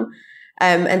successful one.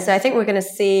 And so I think we're going to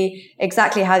see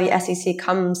exactly how the SEC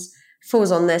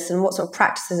falls on this and what sort of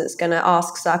practices it's going to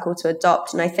ask Circle to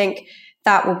adopt. And I think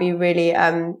that will be really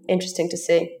interesting to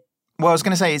see. Well, I was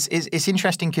going to say it's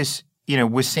interesting because,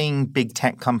 we're seeing big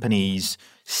tech companies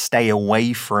stay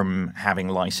away from having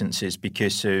licenses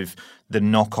because of the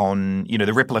knock-on,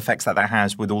 the ripple effects that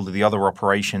has with all of the other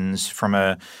operations from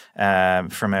a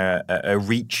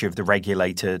reach of the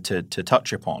regulator to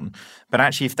touch upon. But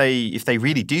actually, if they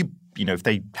really do, if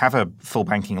they have a full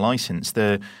banking license,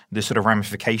 the sort of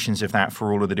ramifications of that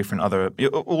for all of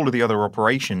the other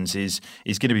operations is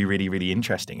going to be really, really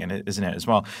interesting, isn't it, as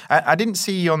well? I didn't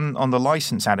see on the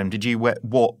license, Adam. Did you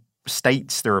what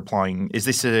states they're applying? Is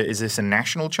this a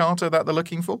national charter that they're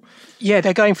looking for? Yeah,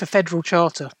 they're going for federal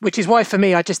charter, which is why for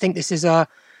me I just think this is I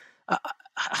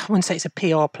wouldn't say it's a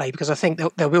PR play, because I think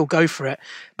they will go for it.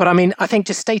 But I mean, I think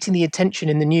just stating the intention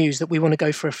in the news that we want to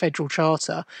go for a federal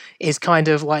charter is kind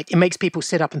of like, it makes people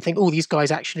sit up and think, oh, these guys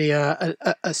actually are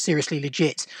seriously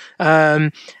legit.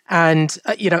 I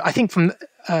think from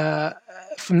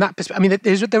that perspective, I mean,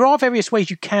 there are various ways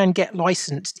you can get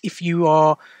licensed if you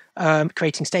are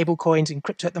creating stable coins in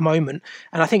crypto at the moment.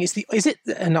 And I think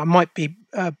and I might be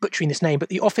butchering this name, but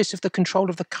the Office of the Control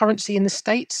of the Currency in the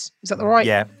States. Is that the right?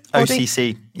 Yeah,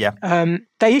 OCC, yeah.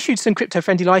 They issued some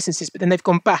crypto-friendly licenses, but then they've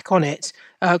gone back on it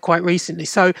quite recently.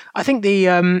 So I think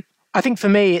I think for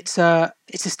me, it's a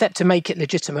step to make it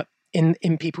legitimate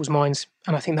in people's minds.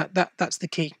 And I think that's the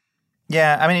key.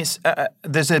 Yeah, I mean, it's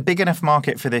there's a big enough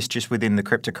market for this just within the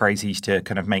crypto crazies to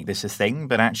kind of make this a thing.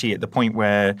 But actually, at the point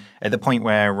where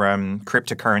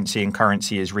cryptocurrency and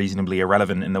currency is reasonably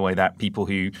irrelevant in the way that people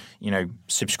who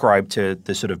subscribe to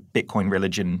the sort of Bitcoin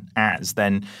religion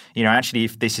then actually,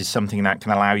 if this is something that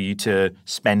can allow you to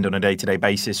spend on a day-to-day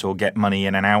basis or get money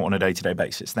in and out on a day-to-day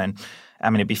basis, then I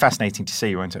mean, it'd be fascinating to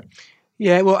see, won't it?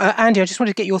 Yeah, well, Andy, I just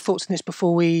wanted to get your thoughts on this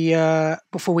before we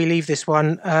leave this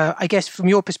one. I guess from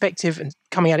your perspective and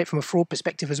coming at it from a fraud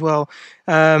perspective as well,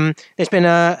 there's been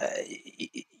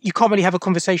you can't really have a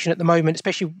conversation at the moment,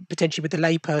 especially potentially with the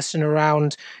layperson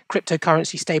around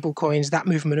cryptocurrency, stable coins, that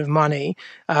movement of money,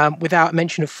 without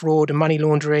mention of fraud and money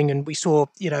laundering. And we saw,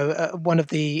 one of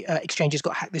the exchanges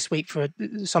got hacked this week for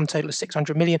some total of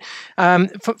 600 million.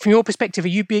 From your perspective, are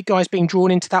you big guys being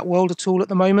drawn into that world at all at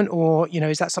the moment? Or,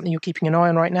 is that something you're keeping an eye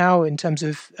on right now in terms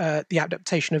of the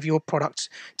adaptation of your product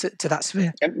to that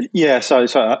sphere? Yeah, so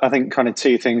I think kind of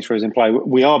two things for us in play.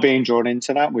 We are being drawn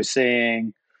into that. We're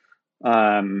seeing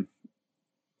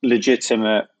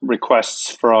legitimate requests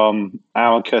from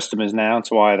our customers now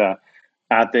to either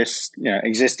add this,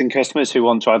 existing customers who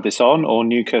want to add this on, or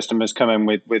new customers come in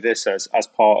with this as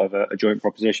part of a joint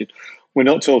proposition. We're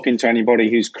not talking to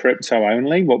anybody who's crypto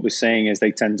only. What we're seeing is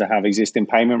they tend to have existing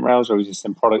payment rails or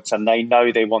existing products, and they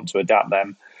know they want to adapt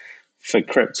them for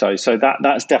crypto. So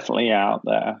that's definitely out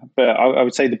there. But I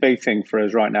would say the big thing for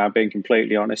us right now, being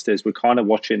completely honest, is we're kind of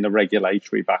watching the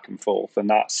regulatory back and forth. And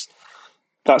that's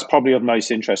probably of most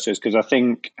interest to us, because I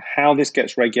think how this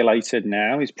gets regulated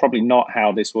now is probably not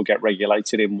how this will get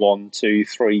regulated in 1, 2,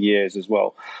 3 years as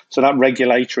well. So that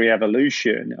regulatory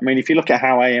evolution, I mean, if you look at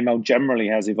how AML generally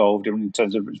has evolved in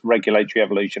terms of regulatory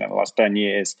evolution over the last 10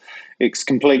 years, it's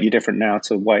completely different now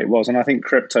to the way it was. And I think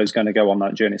crypto is going to go on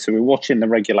that journey. So we're watching the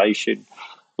regulation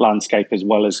landscape as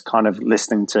well as kind of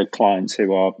listening to clients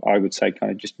who are, I would say,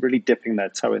 kind of just really dipping their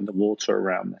toe in the water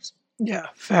around this. Yeah,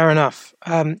 fair enough.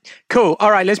 Cool.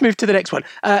 All right, let's move to the next one.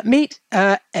 Meet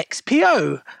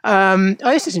XPO.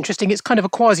 This is interesting. It's kind of a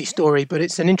quasi story, but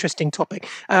it's an interesting topic.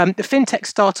 The fintech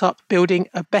startup building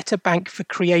a better bank for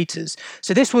creators.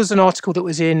 So this was an article that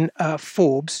was in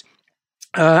Forbes.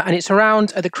 And it's around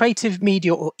the creative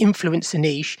media or influencer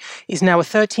niche is now a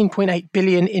 13.8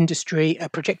 billion industry,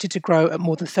 projected to grow at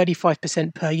more than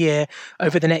 35% per year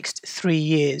over the next 3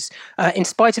 years. In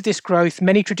spite of this growth,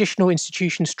 many traditional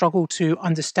institutions struggle to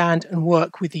understand and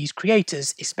work with these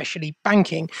creators, especially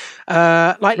banking.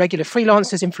 Like regular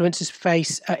freelancers, influencers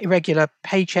face irregular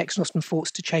paychecks and often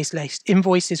forced to chase late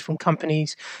invoices from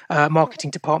companies,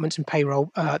 marketing departments and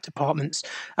payroll departments.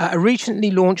 A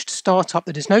recently launched startup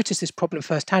that has noticed this problem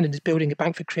firsthand and is building a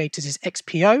bank for creators is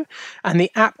XPO, and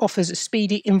the app offers a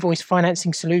speedy invoice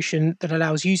financing solution that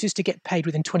allows users to get paid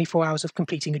within 24 hours of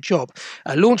completing a job.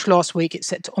 Launched last week, it's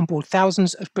set to onboard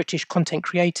thousands of British content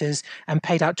creators and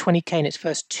paid out 20k in its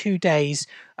first 2 days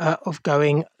of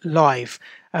going live.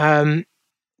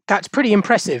 That's pretty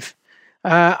impressive.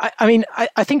 I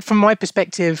think from my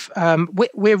perspective,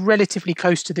 we're relatively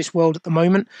close to this world at the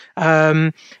moment.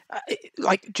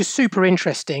 Just super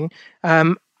interesting.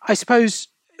 I suppose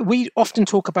we often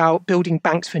talk about building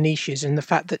banks for niches and the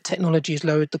fact that technology has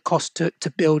lowered the cost to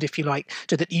build, if you like,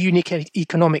 so that the unique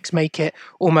economics make it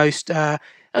almost, I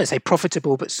don't say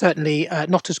profitable, but certainly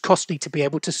not as costly to be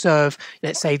able to serve,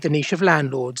 let's say, the niche of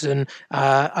landlords and,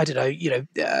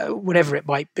 whatever it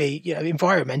might be,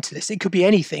 environmentalists. It could be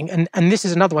anything. And this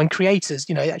is another one, creators,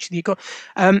 actually you've got,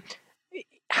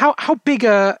 how big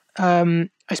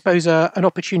I suppose an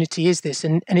opportunity is this,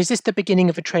 and is this the beginning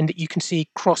of a trend that you can see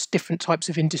across different types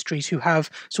of industries who have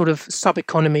sort of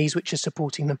sub-economies which are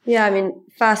supporting them? Yeah,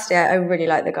 firstly, I really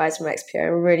like the guys from XPO,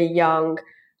 a really young,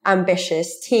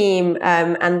 ambitious team,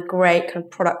 and great kind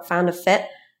of product founder fit.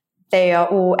 They are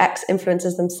all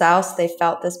ex-influencers themselves. They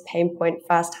felt this pain point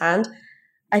firsthand.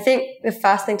 I think the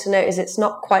first thing to note is it's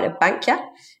not quite a bank yet.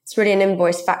 It's really an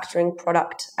invoice factoring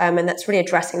product, and that's really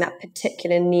addressing that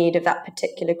particular need of that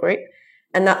particular group.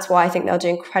 And that's why I think they'll do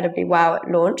incredibly well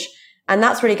at launch. And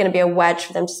that's really going to be a wedge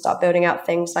for them to start building out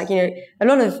things like, a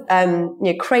lot of,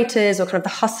 creators or kind of the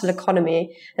hustle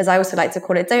economy, as I also like to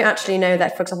call it, don't actually know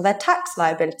that, for example, their tax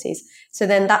liabilities. So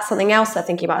then that's something else they're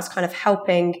thinking about, is kind of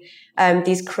helping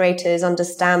these creators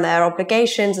understand their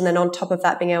obligations. And then on top of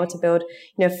that, being able to build,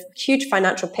 a huge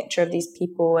financial picture of these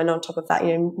people. And on top of that,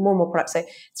 more and more products. So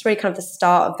it's really kind of the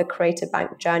start of the creator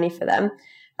bank journey for them.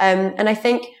 And I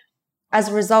think, as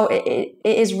a result, it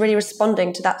is really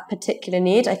responding to that particular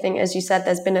need. I think, as you said,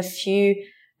 there's been a few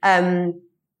kind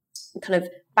of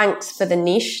banks for the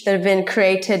niche that have been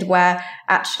created where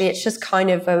actually it's just kind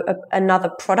of another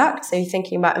product. So you're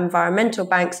thinking about environmental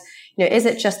banks. Is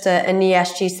it just an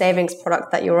ESG savings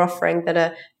product that you're offering that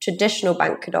a traditional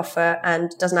bank could offer and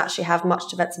doesn't actually have much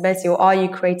defensibility? Or are you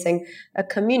creating a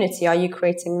community? Are you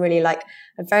creating really like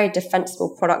a very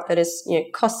defensible product that is,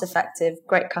 cost effective,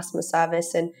 great customer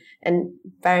service, and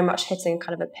very much hitting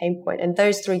kind of a pain point? And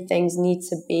those three things need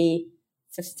to be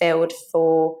fulfilled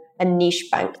for a niche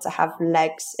bank to have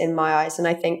legs, in my eyes. And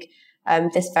I think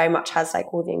this very much has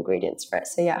like all the ingredients for it.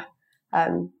 So yeah,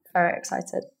 very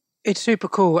excited. It's super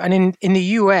cool. And in the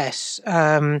US,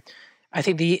 I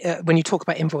think when you talk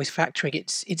about invoice factoring,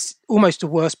 it's almost a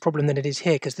worse problem than it is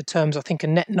here, because the terms, I think, are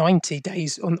net 90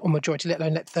 days on majority, let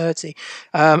alone net 30.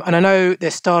 And I know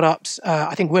there's startups.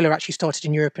 I think Willa actually started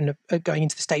in Europe and are going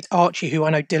into the States. Archie, who I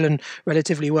know Dylan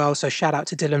relatively well, so shout out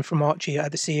to Dylan from Archie,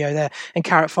 the CEO there, and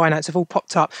Carrot Finance have all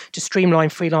popped up to streamline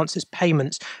freelancers'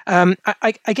 payments.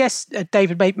 I guess,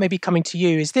 David, maybe coming to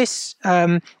you, is this,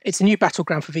 it's a new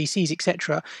battleground for VCs,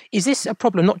 etc. Is this a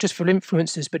problem not just for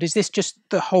influencers, but is this just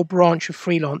the whole branch of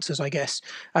freelancers, I guess,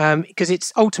 because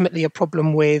it's ultimately a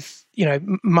problem with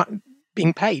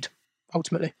being paid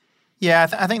ultimately? Yeah,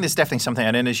 I think there's definitely something,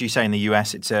 and as you say, in the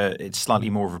US, it's slightly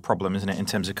more of a problem, isn't it, in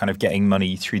terms of kind of getting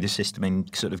money through the system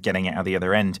and sort of getting it out the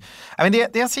other end. I mean, the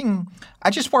other thing, I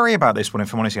just worry about this one,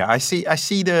 if I'm honest. I see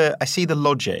the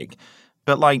logic.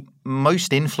 But like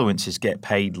most influencers get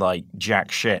paid like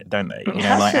jack shit, don't they?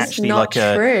 That's like just actually not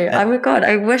like true. Oh my God,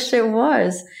 I wish it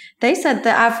was. They said the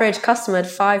average customer had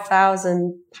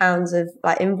 £5,000 of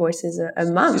like invoices a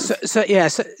month. So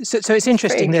it's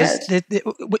interesting.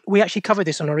 We actually covered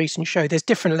this on a recent show. There's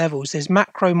different levels. There's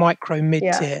macro, micro,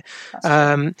 mid-tier.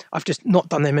 I've just not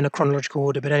done them in a chronological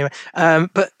order, but anyway.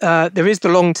 But there is the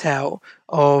long tail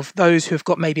of those who have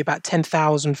got maybe about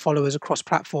 10,000 followers across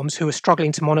platforms who are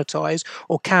struggling to monetize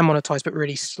or can monetize, but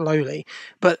really slowly.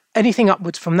 But anything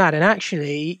upwards from that, and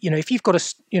actually, if you've got a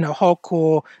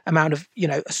hardcore amount of,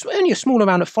 only a small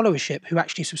amount of followership who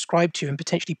actually subscribe to you and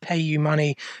potentially pay you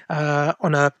money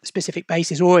on a specific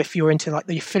basis, or if you're into like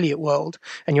the affiliate world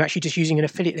and you're actually just using an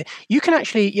affiliate, you can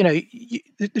actually,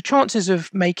 the chances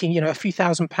of making, a few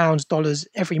 $1,000s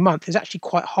every month is actually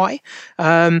quite high.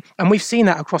 And we've seen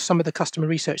that across some of the customer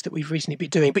research that we've recently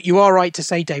been doing. But you are right to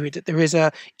say, David, that there is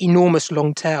a enormous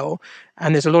long tail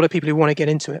and there's a lot of people who want to get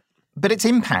into it. But it's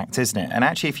impact, isn't it? And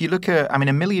actually, if you look at,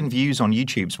 1 million views on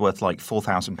YouTube's worth like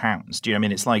 £4,000. Do you know what I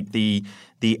mean? It's like the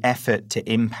effort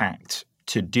to impact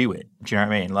to do it. Do you know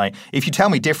what I mean? Like, if you tell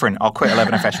me different, I'll quit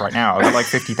 11FS right now. I've got like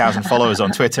 50,000 followers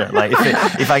on Twitter. Like,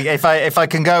 if I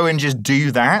can go and just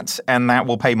do that, and that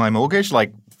will pay my mortgage,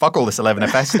 like, fuck all this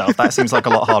 11FS stuff. That seems like a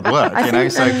lot of hard work,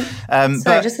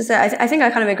 Sorry, just to say, I think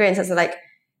I kind of agree in the sense of like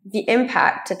the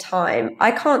impact to time. I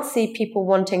can't see people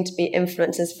wanting to be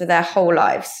influencers for their whole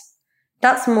lives.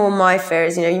 That's more my fear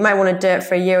is, you might want to do it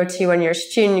for a year or two when you're a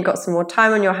student, you've got some more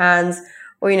time on your hands,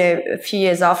 or, a few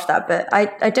years after that. But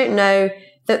I don't know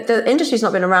that the industry's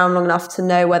not been around long enough to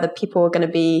know whether people are going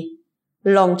to be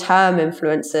long-term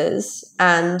influencers.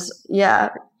 And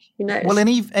who knows? Well, and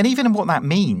even what that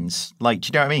means, like, do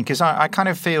you know what I mean? Because I kind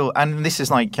of feel, and this is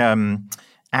like,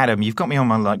 Adam, you've got me on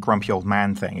my like grumpy old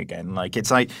man thing again. Like,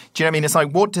 it's like, do you know what I mean? It's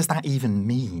like, what does that even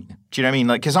mean? Do you know what I mean?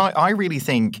 Like, because I really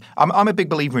think I'm a big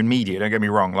believer in media. Don't get me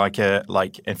wrong. Like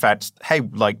in fact, hey,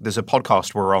 like there's a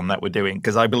podcast we're on that we're doing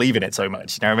because I believe in it so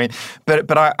much. You know what I mean?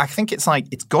 But I think it's like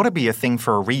it's got to be a thing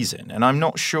for a reason, and I'm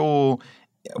not sure.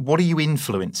 What are you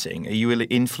influencing? Are you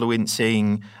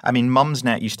influencing?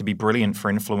 Mumsnet used to be brilliant for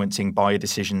influencing buyer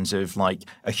decisions of like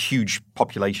a huge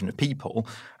population of people.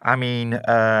 Casey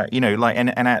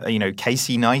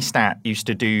Neistat used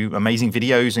to do amazing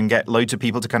videos and get loads of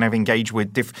people to kind of engage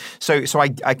with So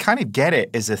I kind of get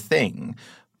it as a thing.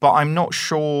 But I'm not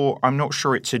sure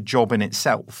it's a job in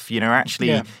itself.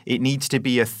 It needs to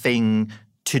be a thing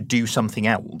to do something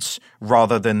else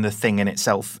rather than the thing in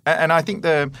itself. And I think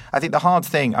the hard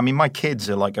thing, my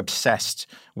kids are like obsessed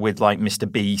with like Mr.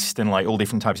 Beast and like all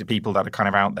different types of people that are kind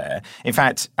of out there. In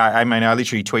fact, I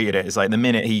literally tweeted it. It's like the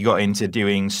minute he got into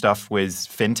doing stuff with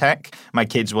fintech, my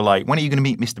kids were like, when are you going to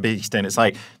meet Mr. Beast? And it's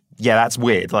like, yeah, that's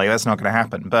weird. Like, that's not going to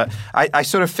happen. But I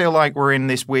sort of feel like we're in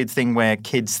this weird thing where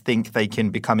kids think they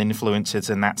can become influencers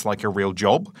and that's like a real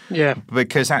job. Yeah.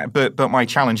 But my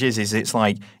challenge is it's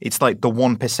like the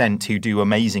 1% who do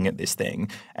amazing at this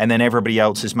thing, and then everybody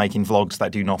else is making vlogs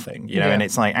that do nothing. And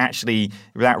it's like actually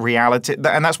that reality,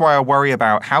 and that's why I worry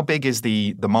about how big is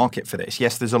the market for this.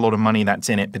 Yes, there's a lot of money that's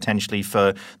in it potentially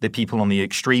for the people on the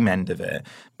extreme end of it.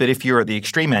 But if you're at the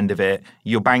extreme end of it,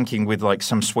 you're banking with like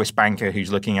some Swiss banker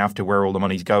who's looking after where all the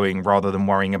money's going rather than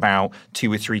worrying about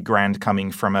 $2 or $3 grand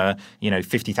coming from a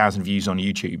 50,000 views on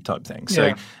YouTube type thing.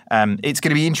 So it's going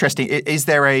to be interesting. Is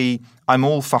there I'm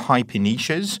all for hyper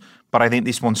niches, but I think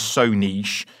this one's so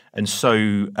niche and so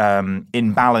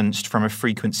imbalanced from a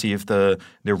frequency of the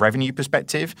revenue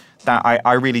perspective that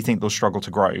I really think they'll struggle to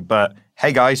grow. But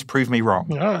hey guys, prove me wrong.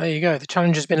 Oh, there you go. The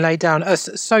challenge has been laid down.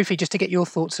 Sophie, just to get your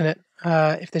thoughts on it,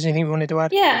 if there's anything you wanted to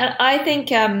add. Yeah, I think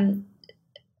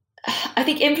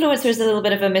influencer is a little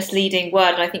bit of a misleading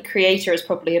word, and I think creator is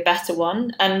probably a better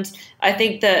one. And I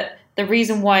think that the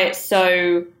reason why it's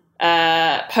so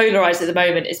polarized at the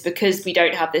moment is because we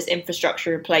don't have this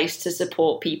infrastructure in place to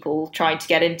support people trying to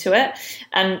get into it.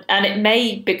 And it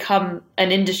may become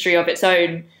an industry of its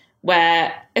own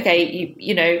where, okay,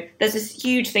 you know, there's this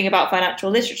huge thing about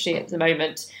financial literacy at the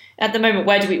moment. At the moment,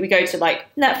 where do we go to, like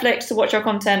Netflix to watch our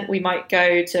content? We might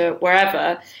go to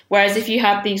wherever. Whereas if you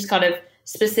have these kind of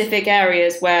specific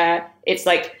areas where it's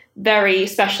like very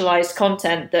specialized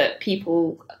content that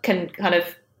people can kind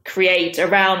of create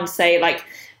around, say, like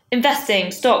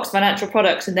investing, stocks, financial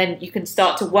products, and then you can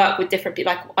start to work with different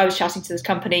people. Like I was chatting to this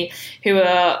company who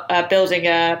are building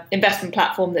a investment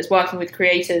platform that's working with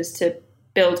creators to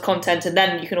build content, and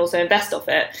then you can also invest off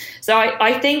it. So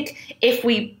I think if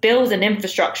we build an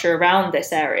infrastructure around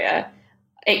this area,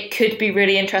 it could be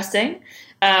really interesting.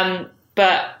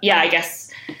 But yeah, I guess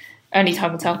only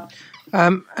time will tell.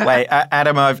 Wait,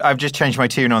 Adam, I've just changed my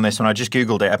tune on this one. I just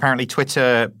Googled it. Apparently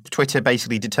Twitter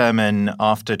basically determine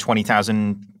after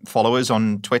 20,000 followers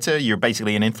on Twitter, you're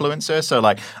basically an influencer. So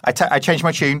like I changed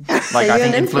my tune. Like I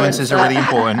think influencers are really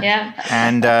important. Yeah.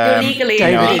 And you're legally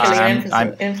an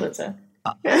I'm influencer.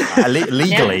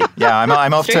 Legally, yeah.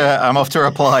 I'm off to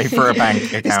apply for a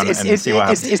bank account and see what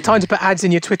happens. It's time to put ads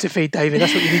in your Twitter feed, David.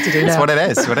 That's what you need to do now.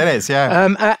 That's what it is.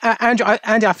 Yeah.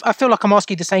 Andy, I feel like I'm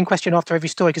asking you the same question after every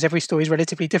story because every story is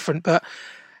relatively different. But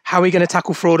how are we going to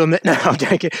tackle fraud on that? No, I'm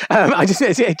joking.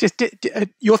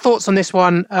 Your thoughts on this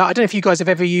one. I don't know if you guys have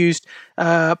ever used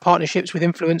partnerships with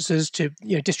influencers to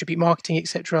distribute marketing,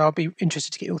 etc. I'll be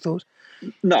interested to get your thoughts.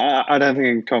 No, I don't think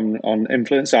I can comment on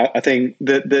influence. I think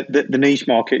the niche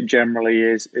market generally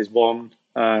is one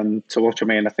to watch. I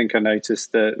mean, I think I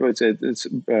noticed that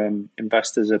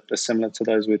investors are similar to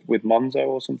those with Monzo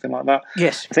or something like that.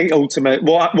 Yes. I think ultimately,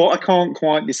 what I can't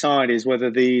quite decide is whether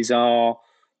these are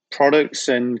products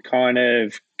and kind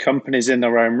of companies in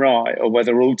their own right, or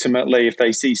whether ultimately, if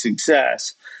they see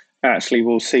success, actually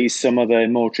we'll see some of the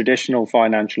more traditional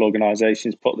financial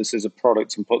organizations put this as a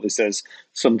product and put this as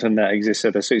something that exists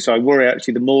at a suit. So I worry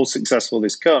actually the more successful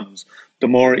this comes, the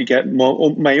more it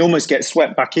may almost get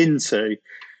swept back into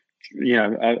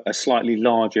a slightly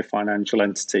larger financial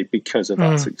entity because of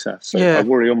that success. So I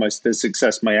worry almost the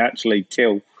success may actually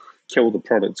kill the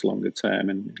product longer term.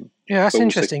 And that's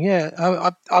interesting. Yeah,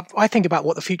 I think about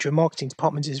what the future of marketing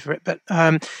departments is for it. But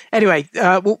anyway,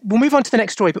 we'll move on to the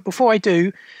next story. But before I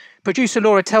do, producer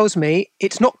Laura tells me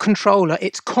it's not controller,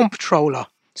 it's comptroller.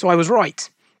 So I was right.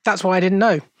 That's why I didn't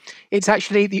know. It's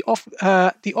actually the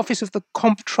office of the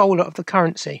comptroller of the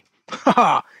currency.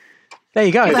 There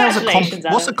you go.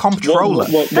 What's a comptroller?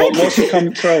 What's a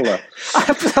comptroller?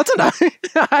 I don't know.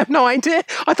 I have no idea.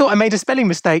 I thought I made a spelling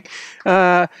mistake.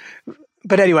 But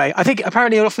anyway, I think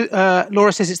apparently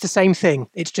Laura says it's the same thing.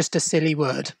 It's just a silly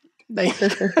word. Anyway,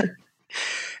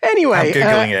 I'm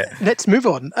Googling it. Let's move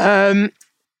on.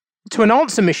 To an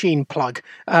answer machine plug.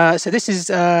 So this is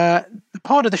the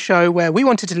part of the show where we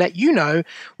wanted to let you know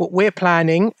what we are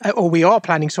planning,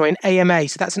 an AMA.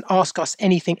 So that's an Ask Us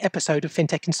Anything episode of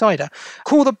FinTech Insider.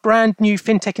 Call the brand new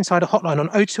FinTech Insider hotline on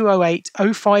 0208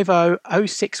 050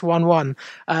 0611.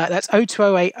 That's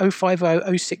 0208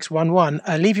 050 0611.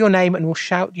 Leave your name and we'll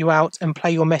shout you out and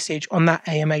play your message on that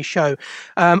AMA show.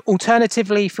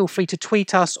 Alternatively, feel free to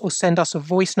tweet us or send us a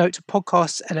voice note to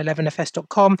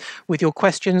podcasts@11fs.com with your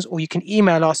questions, or you can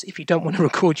email us if you don't want to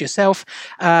record yourself.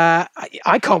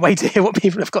 I can't wait to hear what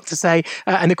people have got to say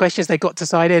and the questions they got to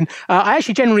side in. I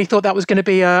actually generally thought that was going to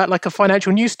be like a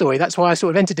financial news story. That's why I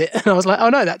sort of entered it. And I was like, oh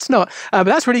no, that's not. But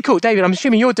that's really cool. David, I'm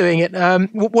assuming you're doing it.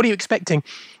 What are you expecting?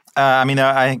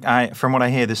 I from what I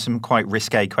hear, there's some quite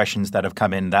risque questions that have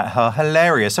come in that are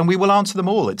hilarious, and we will answer them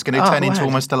all. It's going to turn into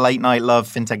almost a late night love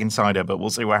FinTech Insider, but we'll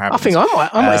see what happens. I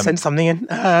think I might send something in.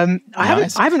 I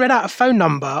haven't read out a phone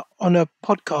number on a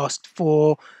podcast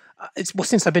for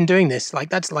since I've been doing this.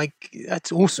 That's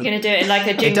awesome. You're going to do it in like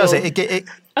a jingle. It does it.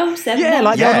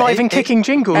 Live and kicking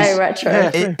jingles. Very retro.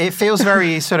 Yeah. It feels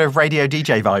very sort of radio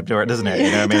DJ vibe to it, doesn't it? You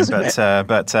know what I mean?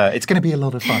 But it's going to be a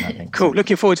lot of fun, I think. Cool.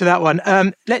 Looking forward to that one.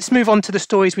 Let's move on to the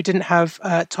stories we didn't have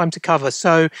time to cover.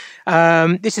 So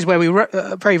this is where we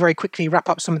very, very quickly wrap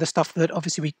up some of the stuff that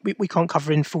obviously we can't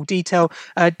cover in full detail.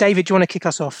 David, do you want to kick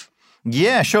us off?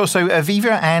 Yeah, sure. So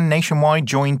Aviva and Nationwide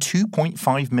joined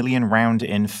 $2.5 million round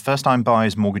in first-time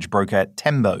buyers mortgage broker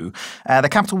Tembo. The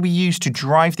capital will be used to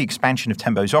drive the expansion of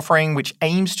Tembo's offering, which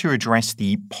aims to address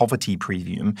the poverty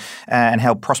premium and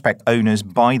help prospect owners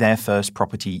buy their first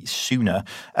property sooner.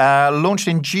 Launched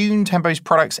in June, Tembo's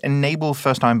products enable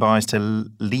first-time buyers to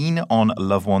lean on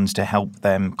loved ones to help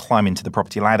them climb into the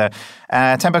property ladder.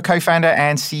 Tembo co-founder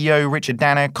and CEO Richard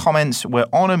Danner comments, "We're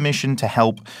on a mission to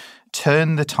help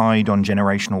turn the tide on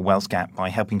generational wealth gap by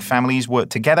helping families work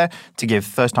together to give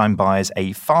first-time buyers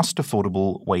a fast,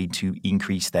 affordable way to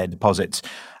increase their deposits.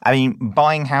 I mean,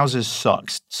 buying houses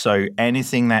sucks. So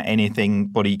anything that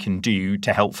anybody can do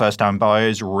to help first-time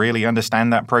buyers really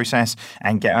understand that process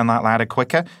and get on that ladder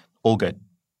quicker, all good.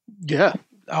 Yeah,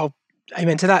 I'll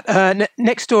amen to that.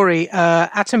 Next story,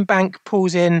 Atom Bank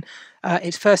pulls in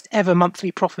its first ever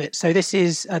monthly profit. So this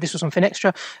was on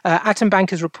Finextra. Atom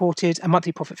Bank has reported a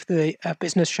monthly profit for the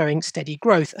business showing steady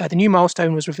growth. The new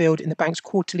milestone was revealed in the bank's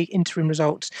quarterly interim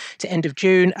results to end of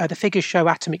June. The figures show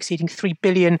Atom exceeding 3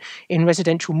 billion in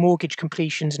residential mortgage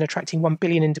completions and attracting 1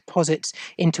 billion in deposits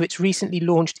into its recently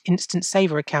launched instant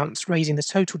saver accounts, raising the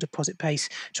total deposit base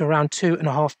to around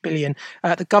 2.5 billion.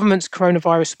 The government's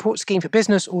coronavirus support scheme for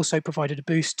business also provided a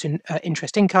boost to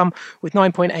interest income, with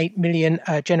 9.8 million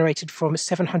generated from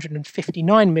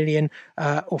 759 million,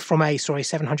 from a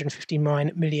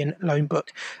 759 million loan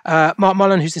book. Mark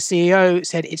Mullen, who's the CEO,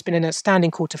 said it's been an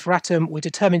outstanding quarter for Atom. We're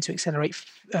determined to accelerate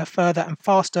further and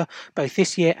faster both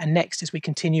this year and next as we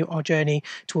continue our journey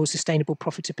towards sustainable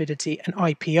profitability and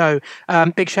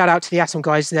IPO. Big shout out to the Atom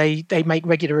guys. They make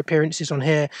regular appearances on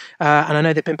here, and I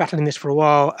know they've been battling this for a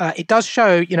while. It does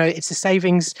show, it's a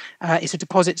savings, it's a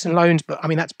deposits and loans, but I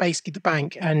mean that's basically the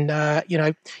bank, and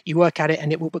you work at it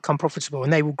and it will become profitable,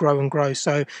 and they will grow and grow.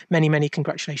 So many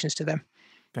congratulations to them.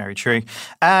 Very true.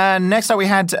 Next up, we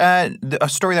had a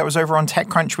story that was over on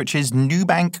TechCrunch, which is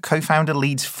Nubank co-founder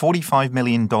leads $45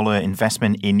 million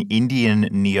investment in Indian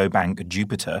neobank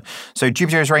Jupiter. So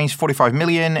Jupiter has raised $45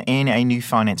 million in a new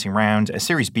financing round, a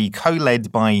Series B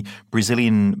co-led by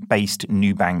Brazilian-based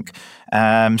Nubank.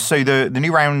 So the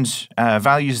new round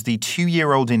values the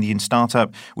 2-year-old Indian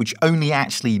startup, which only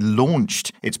actually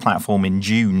launched its platform in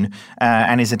June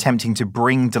and is attempting to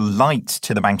bring delight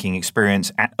to the banking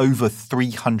experience at over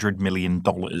 $300 million.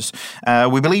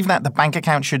 We believe that the bank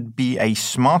account should be a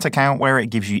smart account where it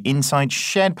gives you insights,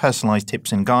 shared personalized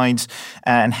tips and guides,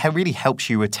 and really helps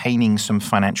you attaining some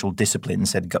financial discipline,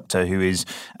 said Gupta, who is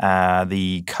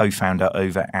the co-founder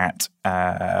over at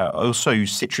also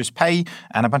Citrus Pay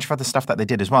and a bunch of other stuff that they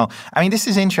did as well. I mean, this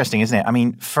is interesting, isn't it? I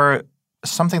mean, for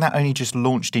something that only just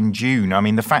launched in June, I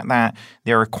mean, the fact that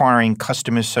they're acquiring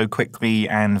customers so quickly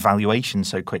and valuations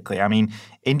so quickly, I mean,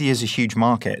 India is a huge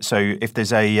market. So if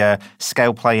there's a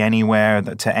scale play anywhere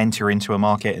to enter into a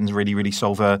market and really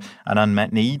solve an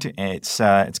unmet need, it's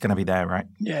going to be there, right?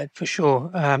 Yeah, for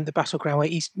sure. The battleground where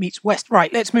East meets West.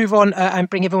 Right, let's move on and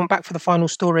bring everyone back for the final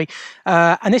story.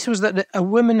 And this was that a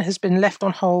woman has been left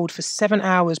on hold for 7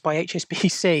 hours by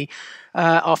HSBC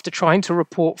after trying to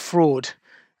report fraud.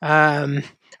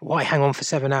 Why hang on for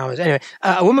 7 hours? Anyway,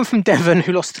 a woman from Devon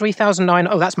who lost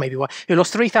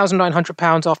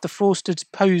 £3,900 after fraudsters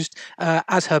posed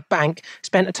as her bank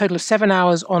spent a total of 7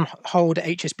 hours on hold at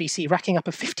HSBC, racking up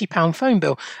a £50 phone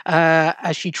bill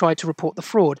as she tried to report the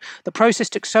fraud. The process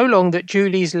took so long that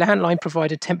Julie's landline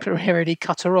provider temporarily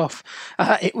cut her off.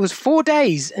 It was 4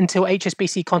 days until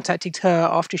HSBC contacted her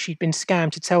after she'd been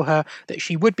scammed to tell her that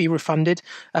she would be refunded.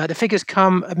 The figures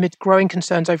come amid growing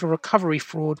concerns over recovery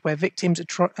fraud, where victims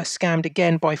are scammed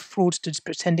again by fraudsters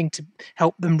pretending to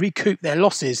help them recoup their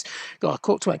losses. God,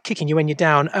 caught kicking you when you're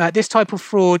down. This type of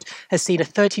fraud has seen a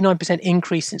 39%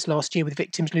 increase since last year, with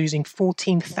victims losing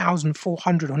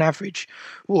 $14,400 on average.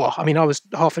 Whoa, I mean, I was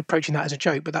half approaching that as a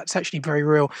joke, but that's actually very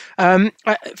real.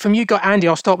 From you, Andy,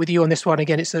 I'll start with you on this one.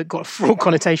 Again, it's got a fraud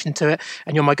connotation to it,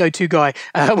 and you're my go-to guy.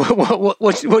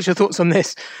 What's your thoughts on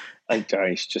this?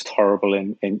 It's just horrible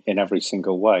in every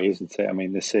single way, isn't it? I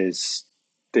mean, this is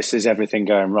everything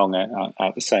going wrong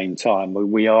at the same time.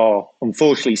 We are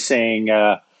unfortunately seeing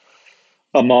a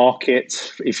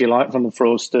market, if you like, from the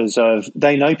fraudsters of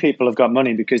they know people have got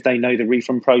money because they know the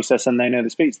refund process and they know the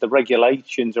speeds. The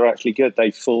regulations are actually good.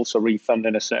 They force a refund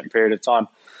in a certain period of time.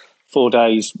 4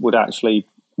 days would actually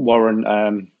warrant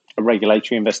a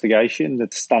regulatory investigation. The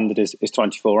standard is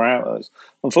 24 hours.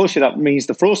 Unfortunately, that means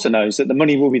the fraudster knows that the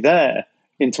money will be there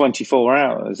in 24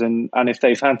 hours. And if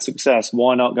they've had success,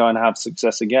 why not go and have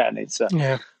success again? It's a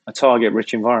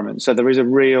target-rich environment. So there is a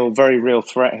very real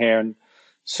threat here. And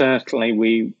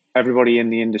certainly everybody in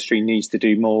the industry needs to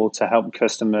do more to help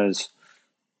customers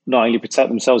not only protect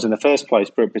themselves in the first place,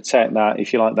 but protect that,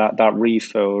 if you like, that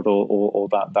refilled or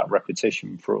that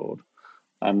repetition fraud.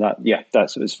 And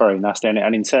it's very nasty.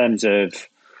 And in terms of,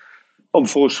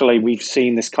 unfortunately, we've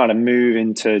seen this kind of move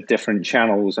into different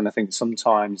channels. And I think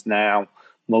sometimes now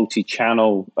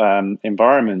multi-channel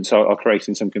environments are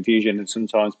creating some confusion, and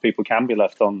sometimes people can be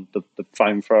left on the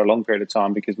phone for a long period of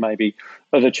time because maybe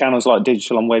other channels like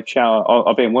digital and web chat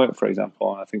are being worked, for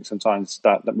example. And I think sometimes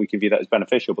that we can view that as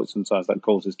beneficial, but sometimes that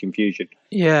causes confusion.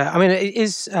 Yeah, I mean, it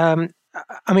is.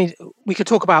 We could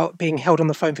talk about being held on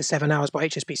the phone for 7 hours by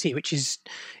HSBC, which is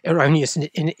erroneous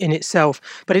in itself.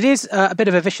 But it is a bit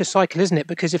of a vicious cycle, isn't it?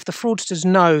 Because if the fraudsters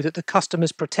know that the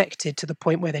customer's protected to the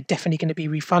point where they're definitely going to be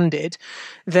refunded,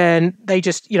 then they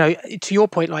just, to your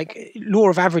point, like law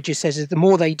of averages says, is the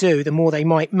more they do, the more they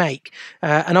might make.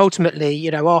 And ultimately,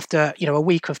 after, a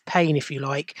week of pain, if you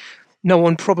like, no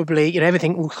one probably,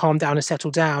 everything will calm down and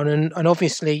settle down. And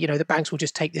obviously, the banks will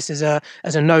just take this as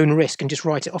a known risk and just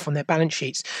write it off on their balance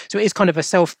sheets. So it is kind of a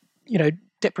self,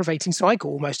 deprivating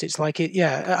cycle almost. It's like it,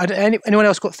 yeah. Anyone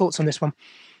else got thoughts on this one?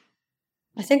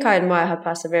 I think I admire her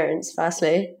perseverance,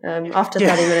 firstly. After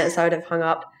 30 minutes, I would have hung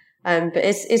up. But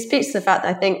it speaks to the fact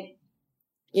that I think,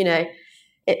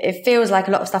 it feels like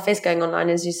a lot of stuff is going online,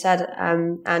 as you said,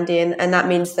 Andy, and that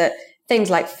means that things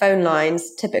like phone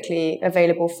lines, typically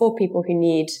available for people who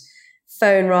need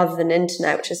phone rather than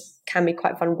internet, which can be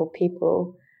quite vulnerable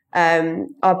people,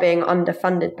 are being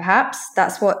underfunded, perhaps.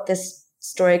 That's what this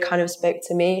story kind of spoke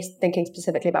to me, thinking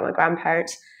specifically about my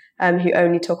grandparents who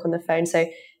only talk on the phone. So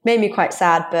it made me quite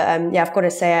sad. But I've got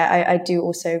to say, I do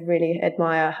also really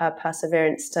admire her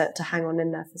perseverance to hang on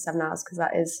in there for 7 hours, because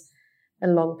that is a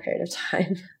long period of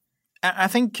time. I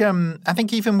think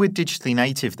even with digitally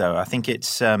native though, I think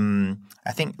it's health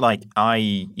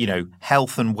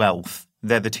and wealth.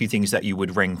 They're the two things that you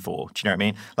would ring for. Do you know what I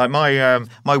mean? Like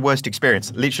my worst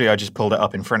experience, literally, I just pulled it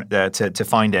up in front to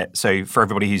find it. So for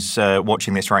everybody who's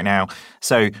watching this right now,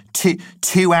 so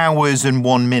 2 hours and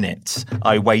 1 minute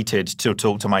I waited to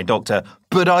talk to my doctor,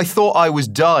 but I thought I was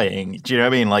dying. Do you know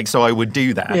what I mean? Like, so I would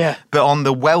do that. Yeah. But on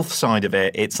the wealth side of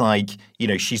it, it's like,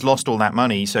 she's lost all that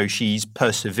money, so she's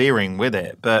persevering with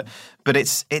it. But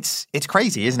it's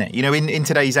crazy, isn't it? In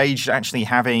today's age, actually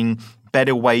having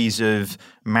better ways of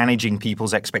managing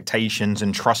people's expectations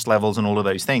and trust levels and all of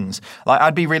those things. Like,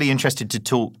 I'd be really interested to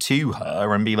talk to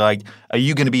her and be like, are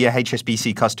you going to be a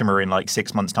HSBC customer in like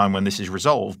 6 months' time when this is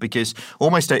resolved? Because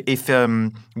almost if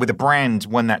with a brand,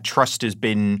 when that trust has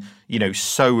been,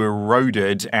 so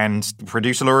eroded, and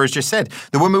producer Laura has just said,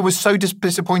 the woman was so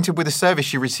disappointed with the service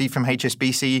she received from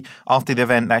HSBC after the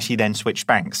event that she then switched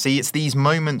banks. See, it's these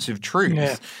moments of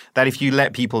truth that if you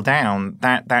let people down,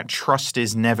 that trust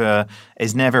is never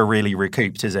really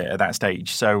recouped, is it, at that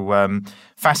stage? So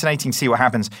fascinating to see what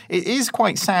happens. It is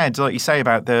quite sad, like you say,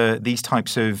 about these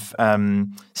types of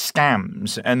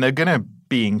scams, and they're going to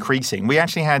be increasing. We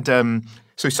actually had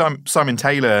so Simon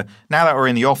Taylor, now that we're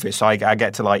in the office, I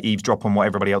get to like eavesdrop on what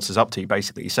everybody else is up to,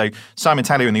 basically. So Simon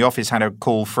Taylor in the office had a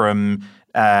call from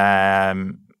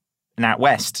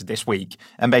NatWest this week,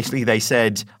 and basically they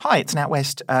said, "Hi, it's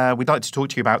NatWest. We'd like to talk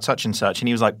to you about such and such." And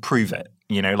he was like, "Prove it,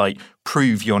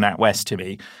 prove your NatWest to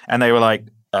me." And they were like,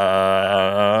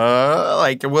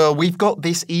 well, we've got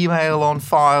this email on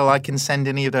file. I can send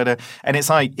any of that. And it's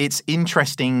like, it's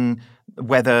interesting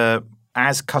whether,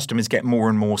 as customers get more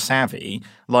and more savvy,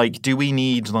 like, do we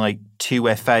need like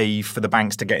 2FA for the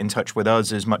banks to get in touch with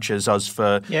us as much as us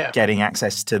for getting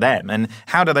access to them? And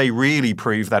how do they really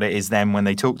prove that it is them when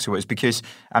they talk to us? Because,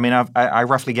 I mean, I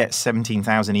roughly get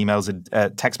 17,000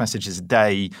 emails, text messages a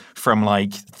day from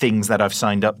like things that I've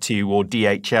signed up to, or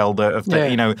DHL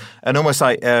that and almost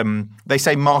like they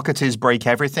say marketers break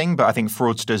everything, but I think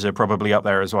fraudsters are probably up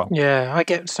there as well. Yeah, I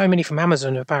get so many from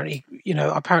Amazon. Apparently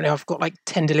I've got like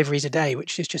 10 deliveries a day,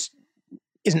 which is just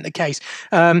isn't the case.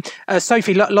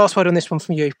 Sophie, last word on this one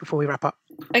from you before we wrap up.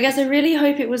 I guess I really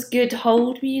hope it was good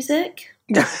hold music.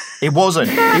 It wasn't.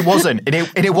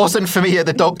 And it wasn't for me at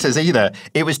the doctor's either.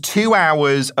 It was 2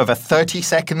 hours of a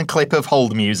 30-second clip of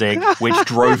hold music, which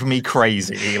drove me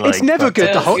crazy. It's never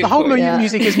good. The hold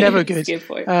music is never good.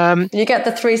 You get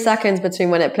the 3 seconds between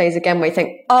when it plays again where you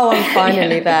think, oh, I'm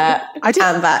finally there.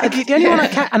 I'm back. The only one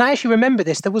and I actually remember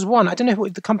this, there was one, I don't know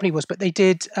what the company was, but they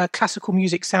did classical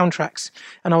music soundtracks,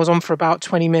 and I was on for about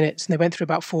 20 minutes, and they went through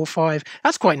about 4 or 5.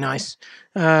 That's quite nice.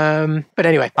 But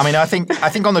anyway, I mean, I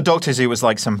think on the doctors it was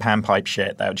like some panpipe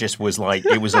shit that just was like,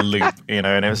 it was a loop, and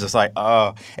it was just like,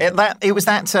 it was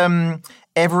that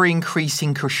ever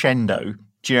increasing crescendo.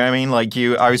 Do you know what I mean? Like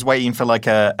I was waiting for like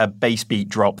a bass beat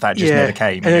drop that just never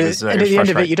came. And at the end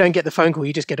of it, you don't get the phone call;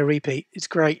 you just get a repeat. It's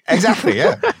great. Exactly.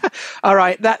 Yeah. All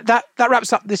right, that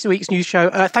wraps up this week's news show.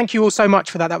 Thank you all so much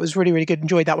for that. That was really, really good.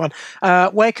 Enjoyed that one.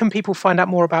 Where can people find out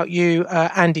more about you,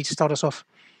 Andy? To start us off,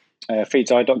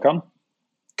 feedseye.com.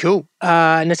 Cool.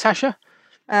 Natasha?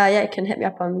 You can hit me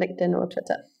up on LinkedIn or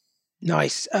Twitter.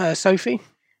 Nice. Sophie?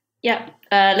 Yeah,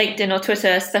 LinkedIn or Twitter,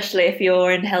 especially if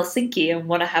you're in Helsinki and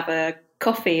want to have a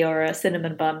coffee or a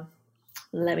cinnamon bun.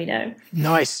 Let me know.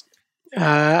 Nice.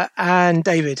 And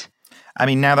David? I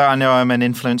mean, now that I know I'm an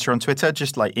influencer on Twitter,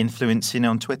 just like influencing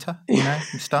on Twitter, you know,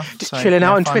 and stuff. Just chilling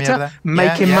out on Twitter,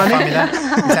 making money. Find me there.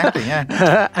 Exactly,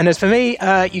 yeah. And as for me,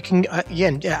 you can,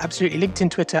 absolutely,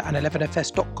 LinkedIn, Twitter, and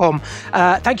 11fs.com.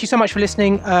 Thank you so much for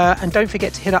listening. And don't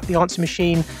forget to hit up the answer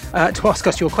machine to ask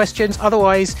us your questions.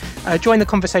 Otherwise, join the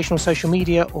conversation on social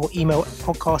media or email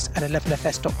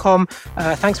podcast@11fs.com.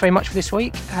 Thanks very much for this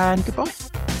week, and goodbye.